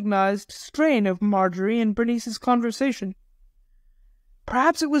unrecognized, strain of Marjorie in Bernice's conversation.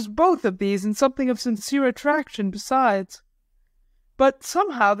 Perhaps it was both of these and something of sincere attraction besides. But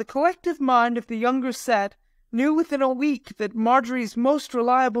somehow the collective mind of the younger set knew within a week that Marjorie's most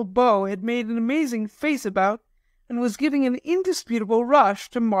reliable beau had made an amazing face about, and was giving an indisputable rush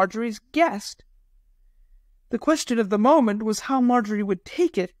to Marjorie's guest. The question of the moment was how Marjorie would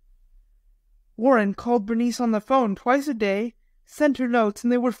take it. Warren called Bernice on the phone twice a day, sent her notes,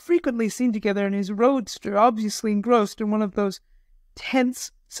 and they were frequently seen together in his roadster, obviously engrossed in one of those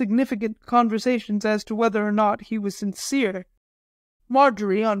tense, significant conversations as to whether or not he was sincere.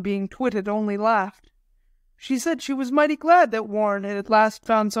 Marjorie, on being twitted, only laughed. She said she was mighty glad that Warren had at last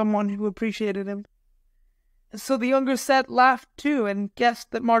found someone who appreciated him. So the younger set laughed too, and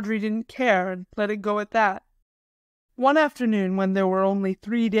guessed that Marjorie didn't care, and let it go at that. One afternoon, when there were only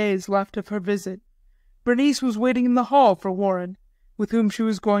 3 days left of her visit, Bernice was waiting in the hall for Warren, with whom she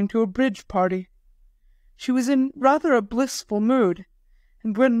was going to a bridge party. She was in rather a blissful mood,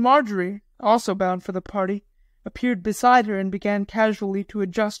 and when Marjorie, also bound for the party, appeared beside her and began casually to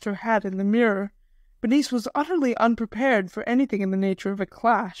adjust her hat in the mirror, Bernice was utterly unprepared for anything in the nature of a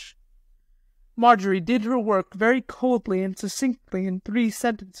clash. Marjorie did her work very coldly and succinctly in 3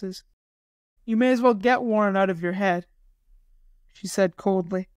 sentences. "You may as well get Warren out of your head," she said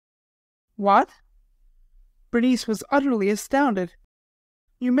coldly. "What?" Bernice was utterly astounded.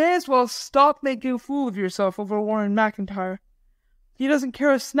 "You may as well stop making a fool of yourself over Warren McIntyre. He doesn't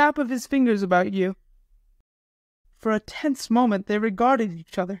care a snap of his fingers about you." For a tense moment they regarded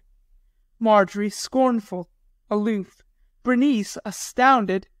each other. Marjorie scornful, aloof, Bernice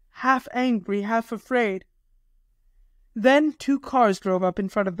astounded, half angry, half afraid. Then 2 cars drove up in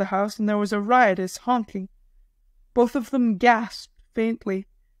front of the house, and there was a riotous honking. Both of them gasped faintly,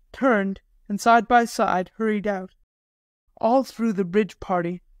 turned, and side by side hurried out. All through the bridge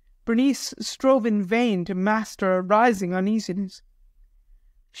party, Bernice strove in vain to master a rising uneasiness.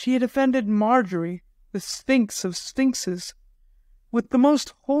 She had offended Marjorie, the sphinx of sphinxes. With the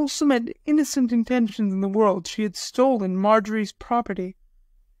most wholesome and innocent intentions in the world, she had stolen Marjorie's property.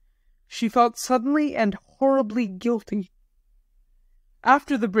 She felt suddenly and horribly guilty.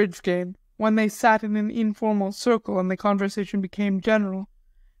 After the bridge game, when they sat in an informal circle and the conversation became general,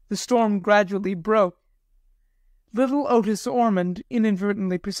 the storm gradually broke. Little Otis Ormond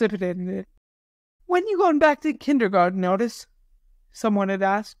inadvertently precipitated it. "When you going back to kindergarten, Otis?" someone had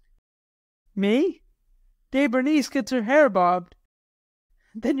asked. "Me? Day Bernice gets her hair bobbed."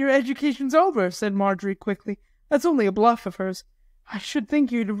 "Then your education's over," said Marjorie quickly. "That's only a bluff of hers. I should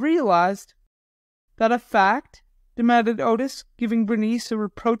think you'd have realized." "That a fact?" demanded Otis, giving Bernice a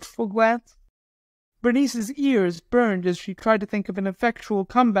reproachful glance. Bernice's ears burned as she tried to think of an effectual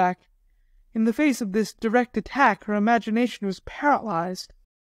comeback. In the face of this direct attack her imagination was paralyzed.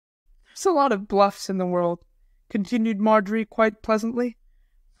 "There's a lot of bluffs in the world," continued Marjorie quite pleasantly.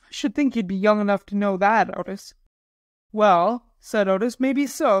 "I should think you'd be young enough to know that, Otis." "Well," said Otis, "maybe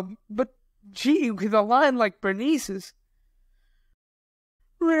so, but gee, with a line like Bernice's—"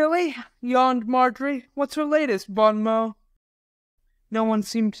 "Really?" yawned Marjorie. "What's her latest bon mot?" No one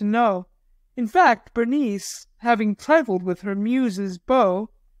seemed to know. In fact, Bernice, having trifled with her muse's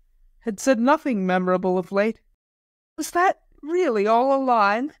beau, had said nothing memorable of late. "Was that really all a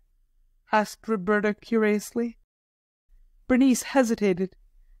line?" asked Roberta curiously. Bernice hesitated.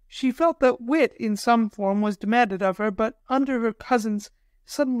 She felt that wit in some form was demanded of her, but under her cousin's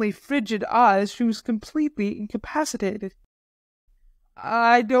suddenly frigid eyes she was completely incapacitated.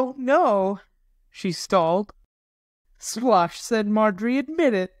 "I don't know," she stalled. "Slush," said Marjorie,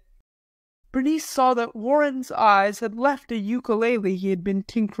 "admit it." Bernice saw that Warren's eyes had left a ukulele he had been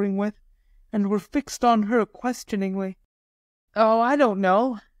tinkering with, and were fixed on her questioningly. "Oh, I don't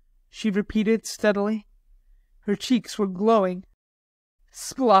know," she repeated steadily. Her cheeks were glowing.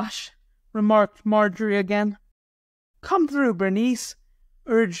 "Splush," remarked Marjorie again. "Come through, Bernice,"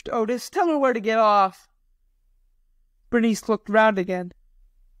 urged Otis. "Tell her where to get off." Bernice looked round again.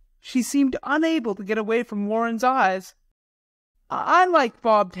 She seemed unable to get away from Warren's eyes. "I like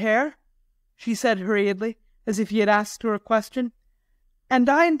bobbed hair," she said hurriedly, as if he had asked her a question, "and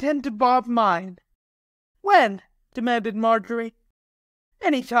I intend to bob mine." "When?" demanded Marjorie.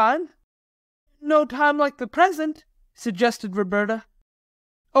 "Any time." "No time like the present," suggested Roberta.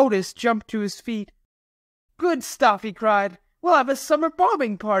 Otis jumped to his feet. "Good stuff," he cried. "We'll have a summer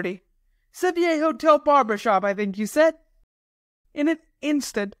bobbing party. Sevier Hotel barber shop, I think you said?" In an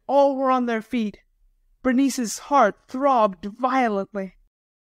instant all were on their feet. Bernice's heart throbbed violently.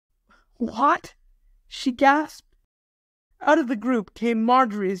 "What?" she gasped. Out of the group came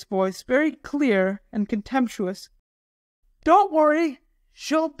Marjorie's voice, very clear and contemptuous. "Don't worry,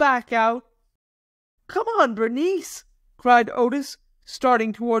 she'll back out." "Come on, Bernice," cried Otis,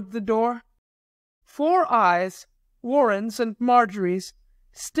 starting toward the door. 4 eyes, Warren's and Marjorie's,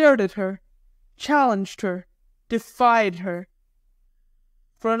 stared at her, challenged her, defied her.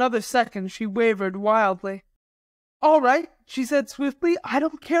 For another second she wavered wildly. "All right," she said swiftly, "I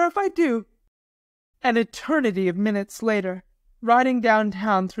don't care if I do." An eternity of minutes later, riding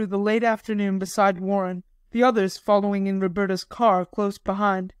downtown through the late afternoon beside Warren, the others following in Roberta's car close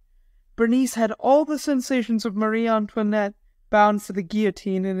behind, Bernice had all the sensations of Marie Antoinette bound for the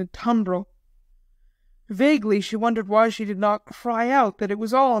guillotine in a tumbril. Vaguely she wondered why she did not cry out that it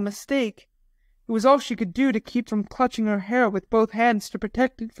was all a mistake. It was all she could do to keep from clutching her hair with both hands to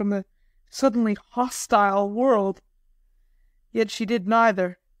protect it from the suddenly hostile world. Yet she did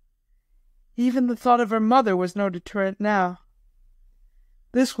neither. Even the thought of her mother was no deterrent now.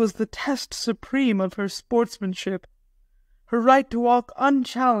 This was the test supreme of her sportsmanship, her right to walk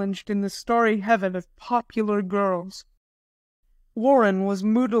unchallenged in the starry heaven of popular girls. Warren was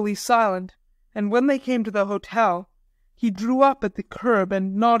moodily silent, and when they came to the hotel, he drew up at the curb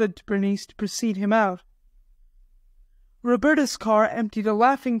and nodded to Bernice to precede him out. Roberta's car emptied a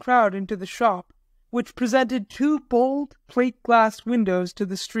laughing crowd into the shop, which presented 2 bold plate-glass windows to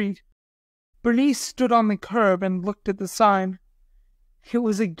the street. Bernice stood on the curb and looked at the sign. It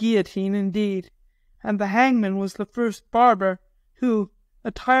was a guillotine indeed, and the hangman was the first barber, who,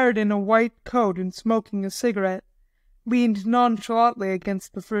 attired in a white coat and smoking a cigarette, leaned nonchalantly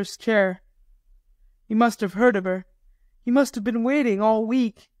against the first chair. He must have heard of her. He must have been waiting all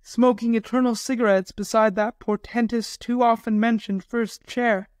week, smoking eternal cigarettes beside that portentous, too often mentioned first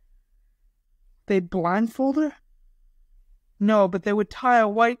chair. They'd blindfold her? No, but they would tie a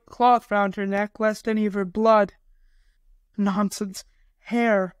white cloth round her neck, lest any of her blood— Nonsense!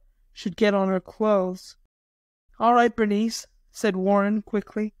 Hair should get on her clothes. "All right, Bernice," said Warren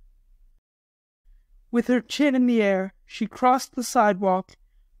quickly. With her chin in the air, she crossed the sidewalk,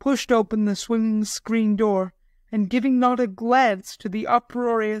 pushed open the swinging screen door, and giving not a glance to the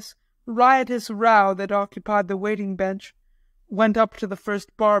uproarious, riotous row that occupied the waiting bench, went up to the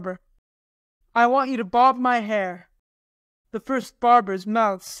first barber. "I want you to bob my hair." The first barber's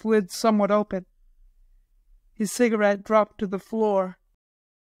mouth slid somewhat open. His cigarette dropped to the floor.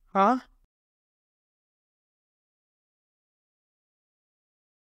 "Huh?"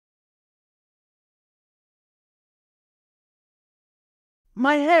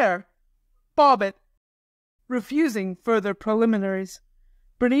 "My hair. Bob it." Refusing further preliminaries,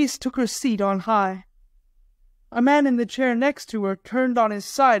 Bernice took her seat on high. A man in the chair next to her turned on his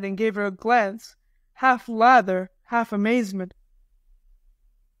side and gave her a glance, half lather, half amazement.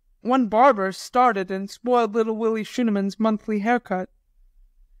 One barber started and spoiled little Willie Schunneman's monthly haircut.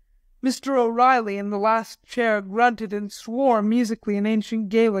 Mr. O'Reilly in the last chair grunted and swore musically in ancient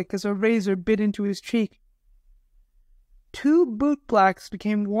Gaelic as a razor bit into his cheek. 2 bootblacks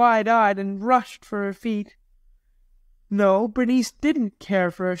became wide-eyed and rushed for her feet. No, Bernice didn't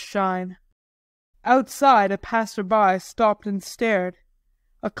care for a shine. Outside, a passer-by stopped and stared.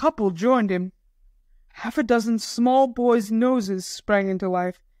 A couple joined him. 6 small boys' noses sprang into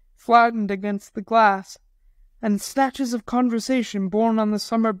life, flattened against the glass, and snatches of conversation borne on the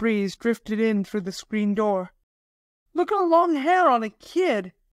summer breeze drifted in through the screen door. "Look at the long hair on a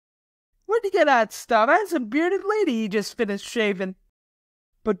kid! Where'd you get that stuff? That's a bearded lady he just finished shaving."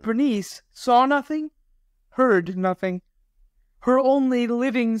 But Bernice saw nothing, heard nothing. Her only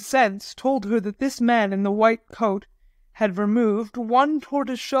living sense told her that this man in the white coat had removed one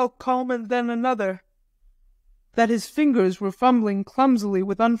tortoise-shell comb and then another, that his fingers were fumbling clumsily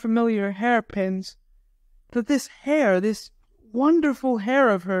with unfamiliar hairpins, that this hair, this wonderful hair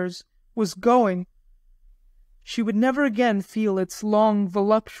of hers, was going. She would never again feel its long,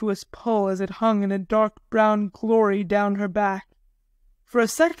 voluptuous pull as it hung in a dark brown glory down her back. For a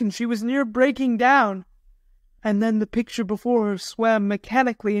second she was near breaking down, and then the picture before her swam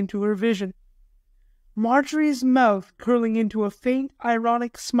mechanically into her vision. Marjorie's mouth curling into a faint,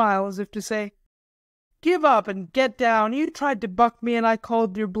 ironic smile as if to say, "Give up and get down. You tried to buck me and I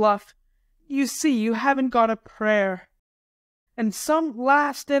called your bluff. You see, you haven't got a prayer." And some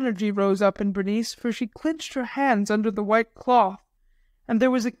last energy rose up in Bernice, for she clenched her hands under the white cloth, and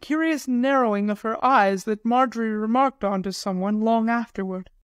there was a curious narrowing of her eyes that Marjorie remarked on to someone long afterward.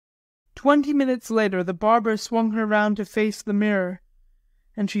 20 minutes later the barber swung her round to face the mirror,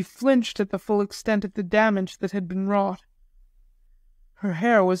 and she flinched at the full extent of the damage that had been wrought. Her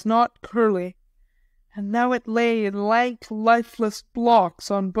hair was not curly, and now it lay in lank, lifeless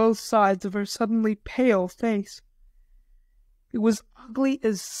blocks on both sides of her suddenly pale face. It was ugly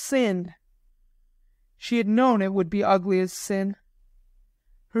as sin. She had known it would be ugly as sin.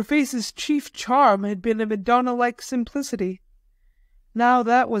 Her face's chief charm had been a Madonna-like simplicity. Now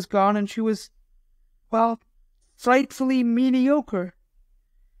that was gone, and she was, well, frightfully mediocre.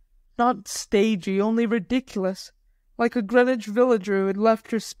 Not stagey, only ridiculous, like a Greenwich villager who had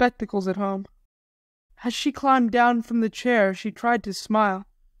left her spectacles at home. As she climbed down from the chair, she tried to smile,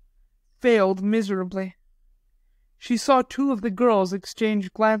 failed miserably. She saw 2 of the girls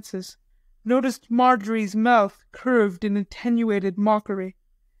exchange glances, noticed Marjorie's mouth curved in attenuated mockery,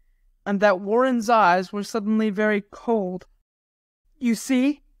 and that Warren's eyes were suddenly very cold. "You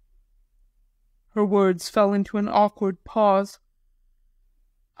see?" Her words fell into an awkward pause.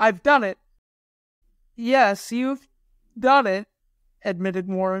 "I've done it." "Yes, you've done it," admitted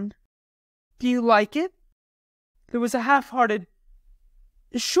Warren. "Do you like it?" There was a half-hearted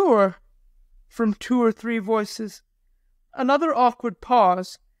 "Sure," from 2 or 3 voices. Another awkward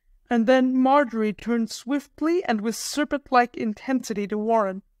pause, and then Marjorie turned swiftly and with serpent-like intensity to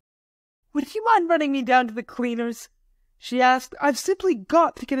Warren. "Would you mind running me down to the cleaners?" she asked. "I've simply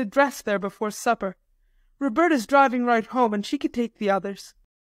got to get a dress there before supper. Roberta's driving right home, and she could take the others."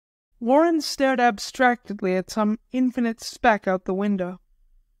 Warren stared abstractedly at some infinite speck out the window.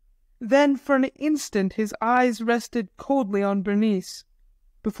 Then for an instant his eyes rested coldly on Bernice,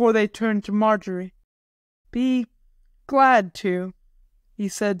 before they turned to Marjorie. "Be glad to," he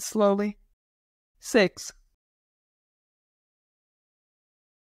said slowly. 6.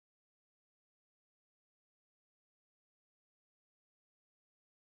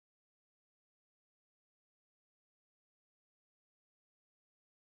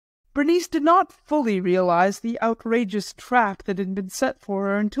 Bernice did not fully realize the outrageous trap that had been set for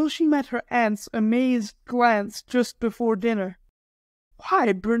her until she met her aunt's amazed glance just before dinner.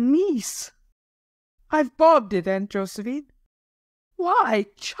 "Why, Bernice!" "I've bobbed it, Aunt Josephine." "Why,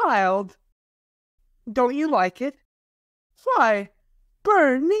 child!" "Don't you like it?" "Why,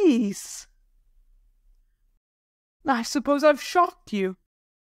 Bernice!" "I suppose I've shocked you."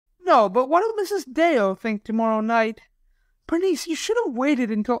 "No, but what'll Mrs. Deo think tomorrow night? Bernice, you should have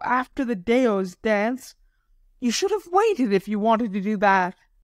waited until after the Deo's dance. You should have waited if you wanted to do that."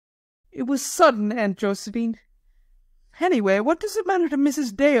 "It was sudden, Aunt Josephine. Anyway, what does it matter to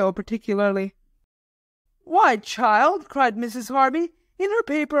Mrs. Deo particularly?" "Why, child," cried Mrs. Harby, "in her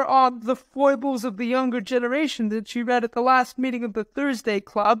paper on The Foibles of the Younger Generation that she read at the last meeting of the Thursday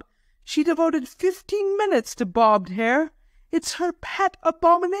Club, she devoted 15 minutes to bobbed hair. It's her pet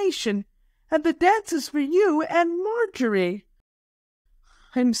abomination. And the dance is for you and Marjorie."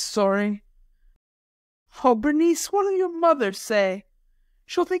 "I'm sorry." "Oh, Bernice, what'll your mother say?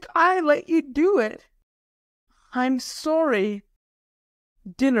 She'll think I let you do it." "I'm sorry."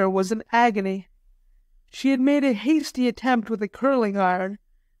 Dinner was an agony. She had made a hasty attempt with a curling iron,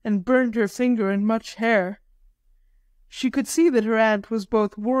 and burned her finger in much hair. She could see that her aunt was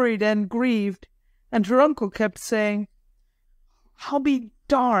both worried and grieved, and her uncle kept saying, "I'll be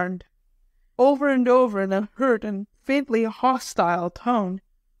darned," over and over in a hurt and faintly hostile tone.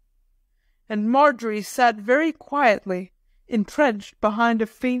 And Marjorie sat very quietly, entrenched behind a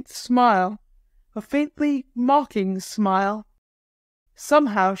faint smile, a faintly mocking smile.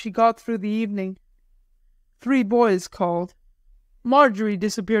 Somehow she got through the evening. 3 boys called. Marjorie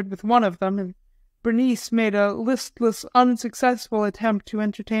disappeared with one of them, and Bernice made a listless, unsuccessful attempt to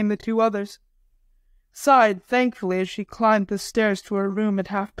entertain the 2 others. Sighed thankfully as she climbed the stairs to her room at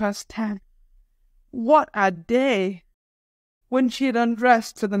 10:30. What a day! When she had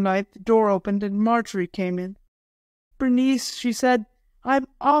undressed for the night, the door opened and Marjorie came in. "Bernice," she said, "I'm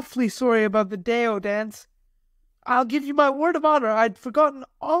awfully sorry about the Deo dance. I'll give you my word of honor, I'd forgotten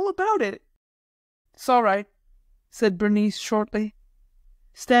all about it." "It's all right," said Bernice shortly.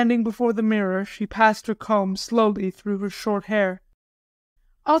 Standing before the mirror, she passed her comb slowly through her short hair.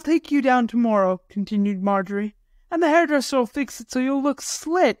 "I'll take you down tomorrow," continued Marjorie, "and the hairdresser'll fix it so you'll look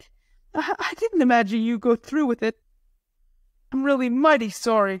slick. I didn't imagine you'd go through with it. I'm really mighty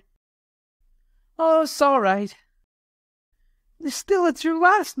sorry." "Oh, it's all right. Still, it's your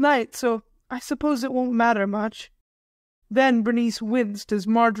last night, so I suppose it won't matter much." Then Bernice winced as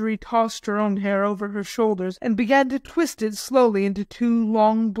Marjorie tossed her own hair over her shoulders and began to twist it slowly into 2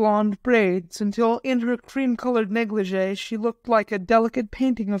 long blonde braids, until in her cream-colored negligée she looked like a delicate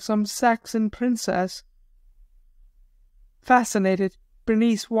painting of some Saxon princess. Fascinated,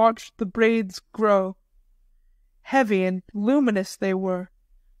 Bernice watched the braids grow. Heavy and luminous they were,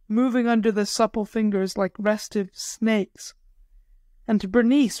 moving under the supple fingers like restive snakes. And to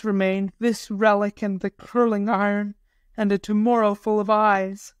Bernice remained this relic and the curling iron, and a tomorrow full of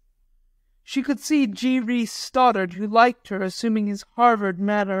eyes. She could see G. Reese Stoddard, who liked her, assuming his Harvard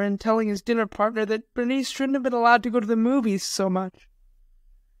manner and telling his dinner partner that Bernice shouldn't have been allowed to go to the movies so much.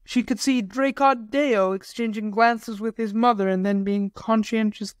 She could see Draycott Deo exchanging glances with his mother and then being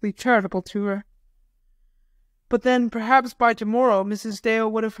conscientiously charitable to her. But then perhaps by tomorrow Mrs. Deo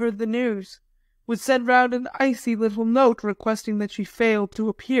would have heard the news, would send round an icy little note requesting that she failed to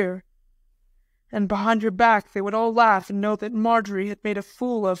appear. And behind her back they would all laugh and know that Marjorie had made a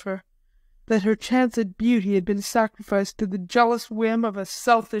fool of her, that her chance at beauty had been sacrificed to the jealous whim of a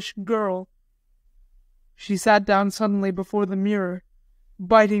selfish girl. She sat down suddenly before the mirror,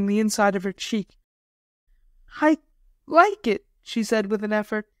 biting the inside of her cheek. "I like it," she said with an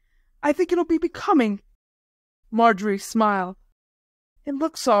effort. "I think it'll be becoming." Marjorie smiled. "It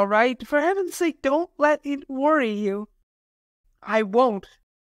looks all right. For heaven's sake, don't let it worry you." "I won't.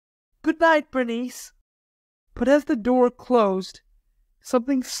 Good night, Bernice." But as the door closed,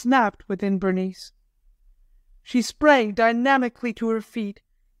 something snapped within Bernice. She sprang dynamically to her feet,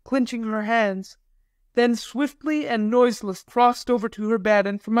 clenching her hands, then swiftly and noiseless crossed over to her bed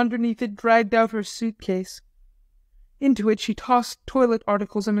and from underneath it dragged out her suitcase. Into it she tossed toilet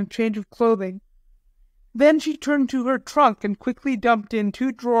articles and a change of clothing. Then she turned to her trunk and quickly dumped in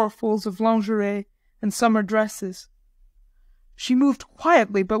 2 drawerfuls of lingerie and summer dresses. She moved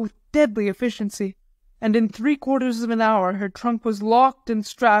quietly but with deadly efficiency, and in 3/4 of an hour her trunk was locked and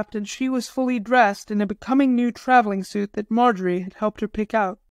strapped and she was fully dressed in a becoming new travelling suit that Marjorie had helped her pick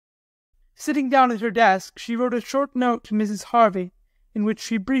out. Sitting down at her desk, she wrote a short note to Mrs. Harvey, in which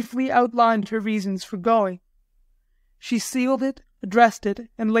she briefly outlined her reasons for going. She sealed it, addressed it,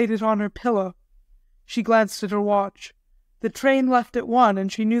 and laid it on her pillow. She glanced at her watch. The train left at 1,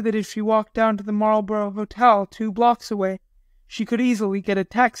 and she knew that if she walked down to the Marlborough Hotel 2 blocks away, she could easily get a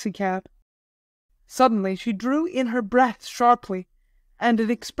taxicab. Suddenly she drew in her breath sharply, and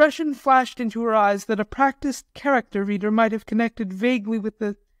an expression flashed into her eyes that a practised character reader might have connected vaguely with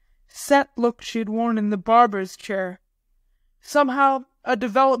the set look she had worn in the barber's chair. Somehow a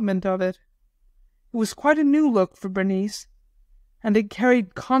development of it. It was quite a new look for Bernice, and it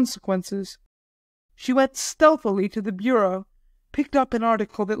carried consequences. She went stealthily to the bureau, picked up an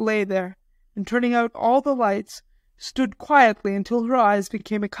article that lay there, and turning out all the lights, stood quietly until her eyes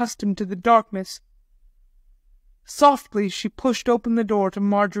became accustomed to the darkness. Softly she pushed open the door to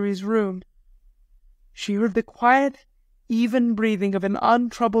Marjorie's room. She heard the quiet, even breathing of an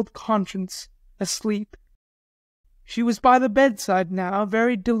untroubled conscience asleep. She was by the bedside now,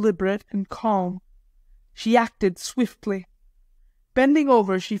 very deliberate and calm. She acted swiftly. Bending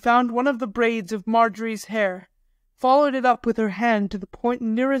over, she found one of the braids of Marjorie's hair, followed it up with her hand to the point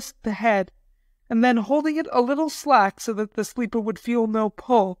nearest the head, and then holding it a little slack so that the sleeper would feel no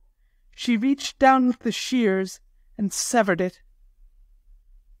pull, she reached down with the shears and severed it.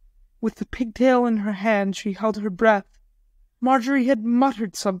 With the pigtail in her hand, she held her breath. Marjorie had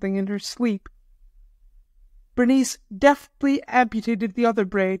muttered something in her sleep. Bernice deftly amputated the other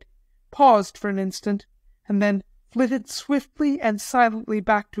braid, paused for an instant, and then flitted swiftly and silently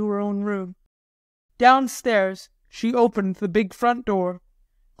back to her own room. Downstairs, she opened the big front door,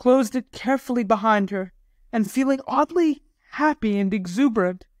 closed it carefully behind her, and feeling oddly happy and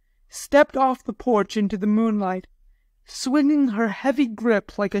exuberant, stepped off the porch into the moonlight, swinging her heavy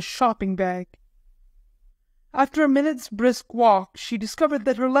grip like a shopping bag. After a minute's brisk walk, she discovered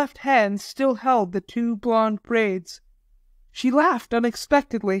that her left hand still held the 2 blonde braids. She laughed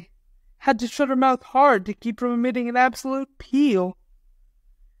unexpectedly, had to shut her mouth hard to keep from emitting an absolute peal.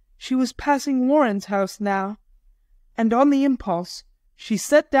 She was passing Warren's house now, and on the impulse she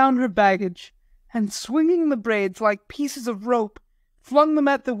set down her baggage, and swinging the braids like pieces of rope, flung them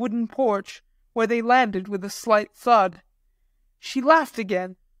at the wooden porch, where they landed with a slight thud. She laughed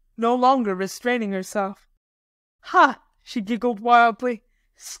again, no longer restraining herself. "Ha!" she giggled wildly.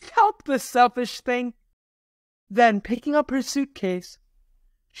 "Scalp the selfish thing!" Then, picking up her suitcase,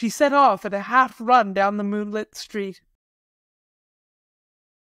 she set off at a half-run down the moonlit street.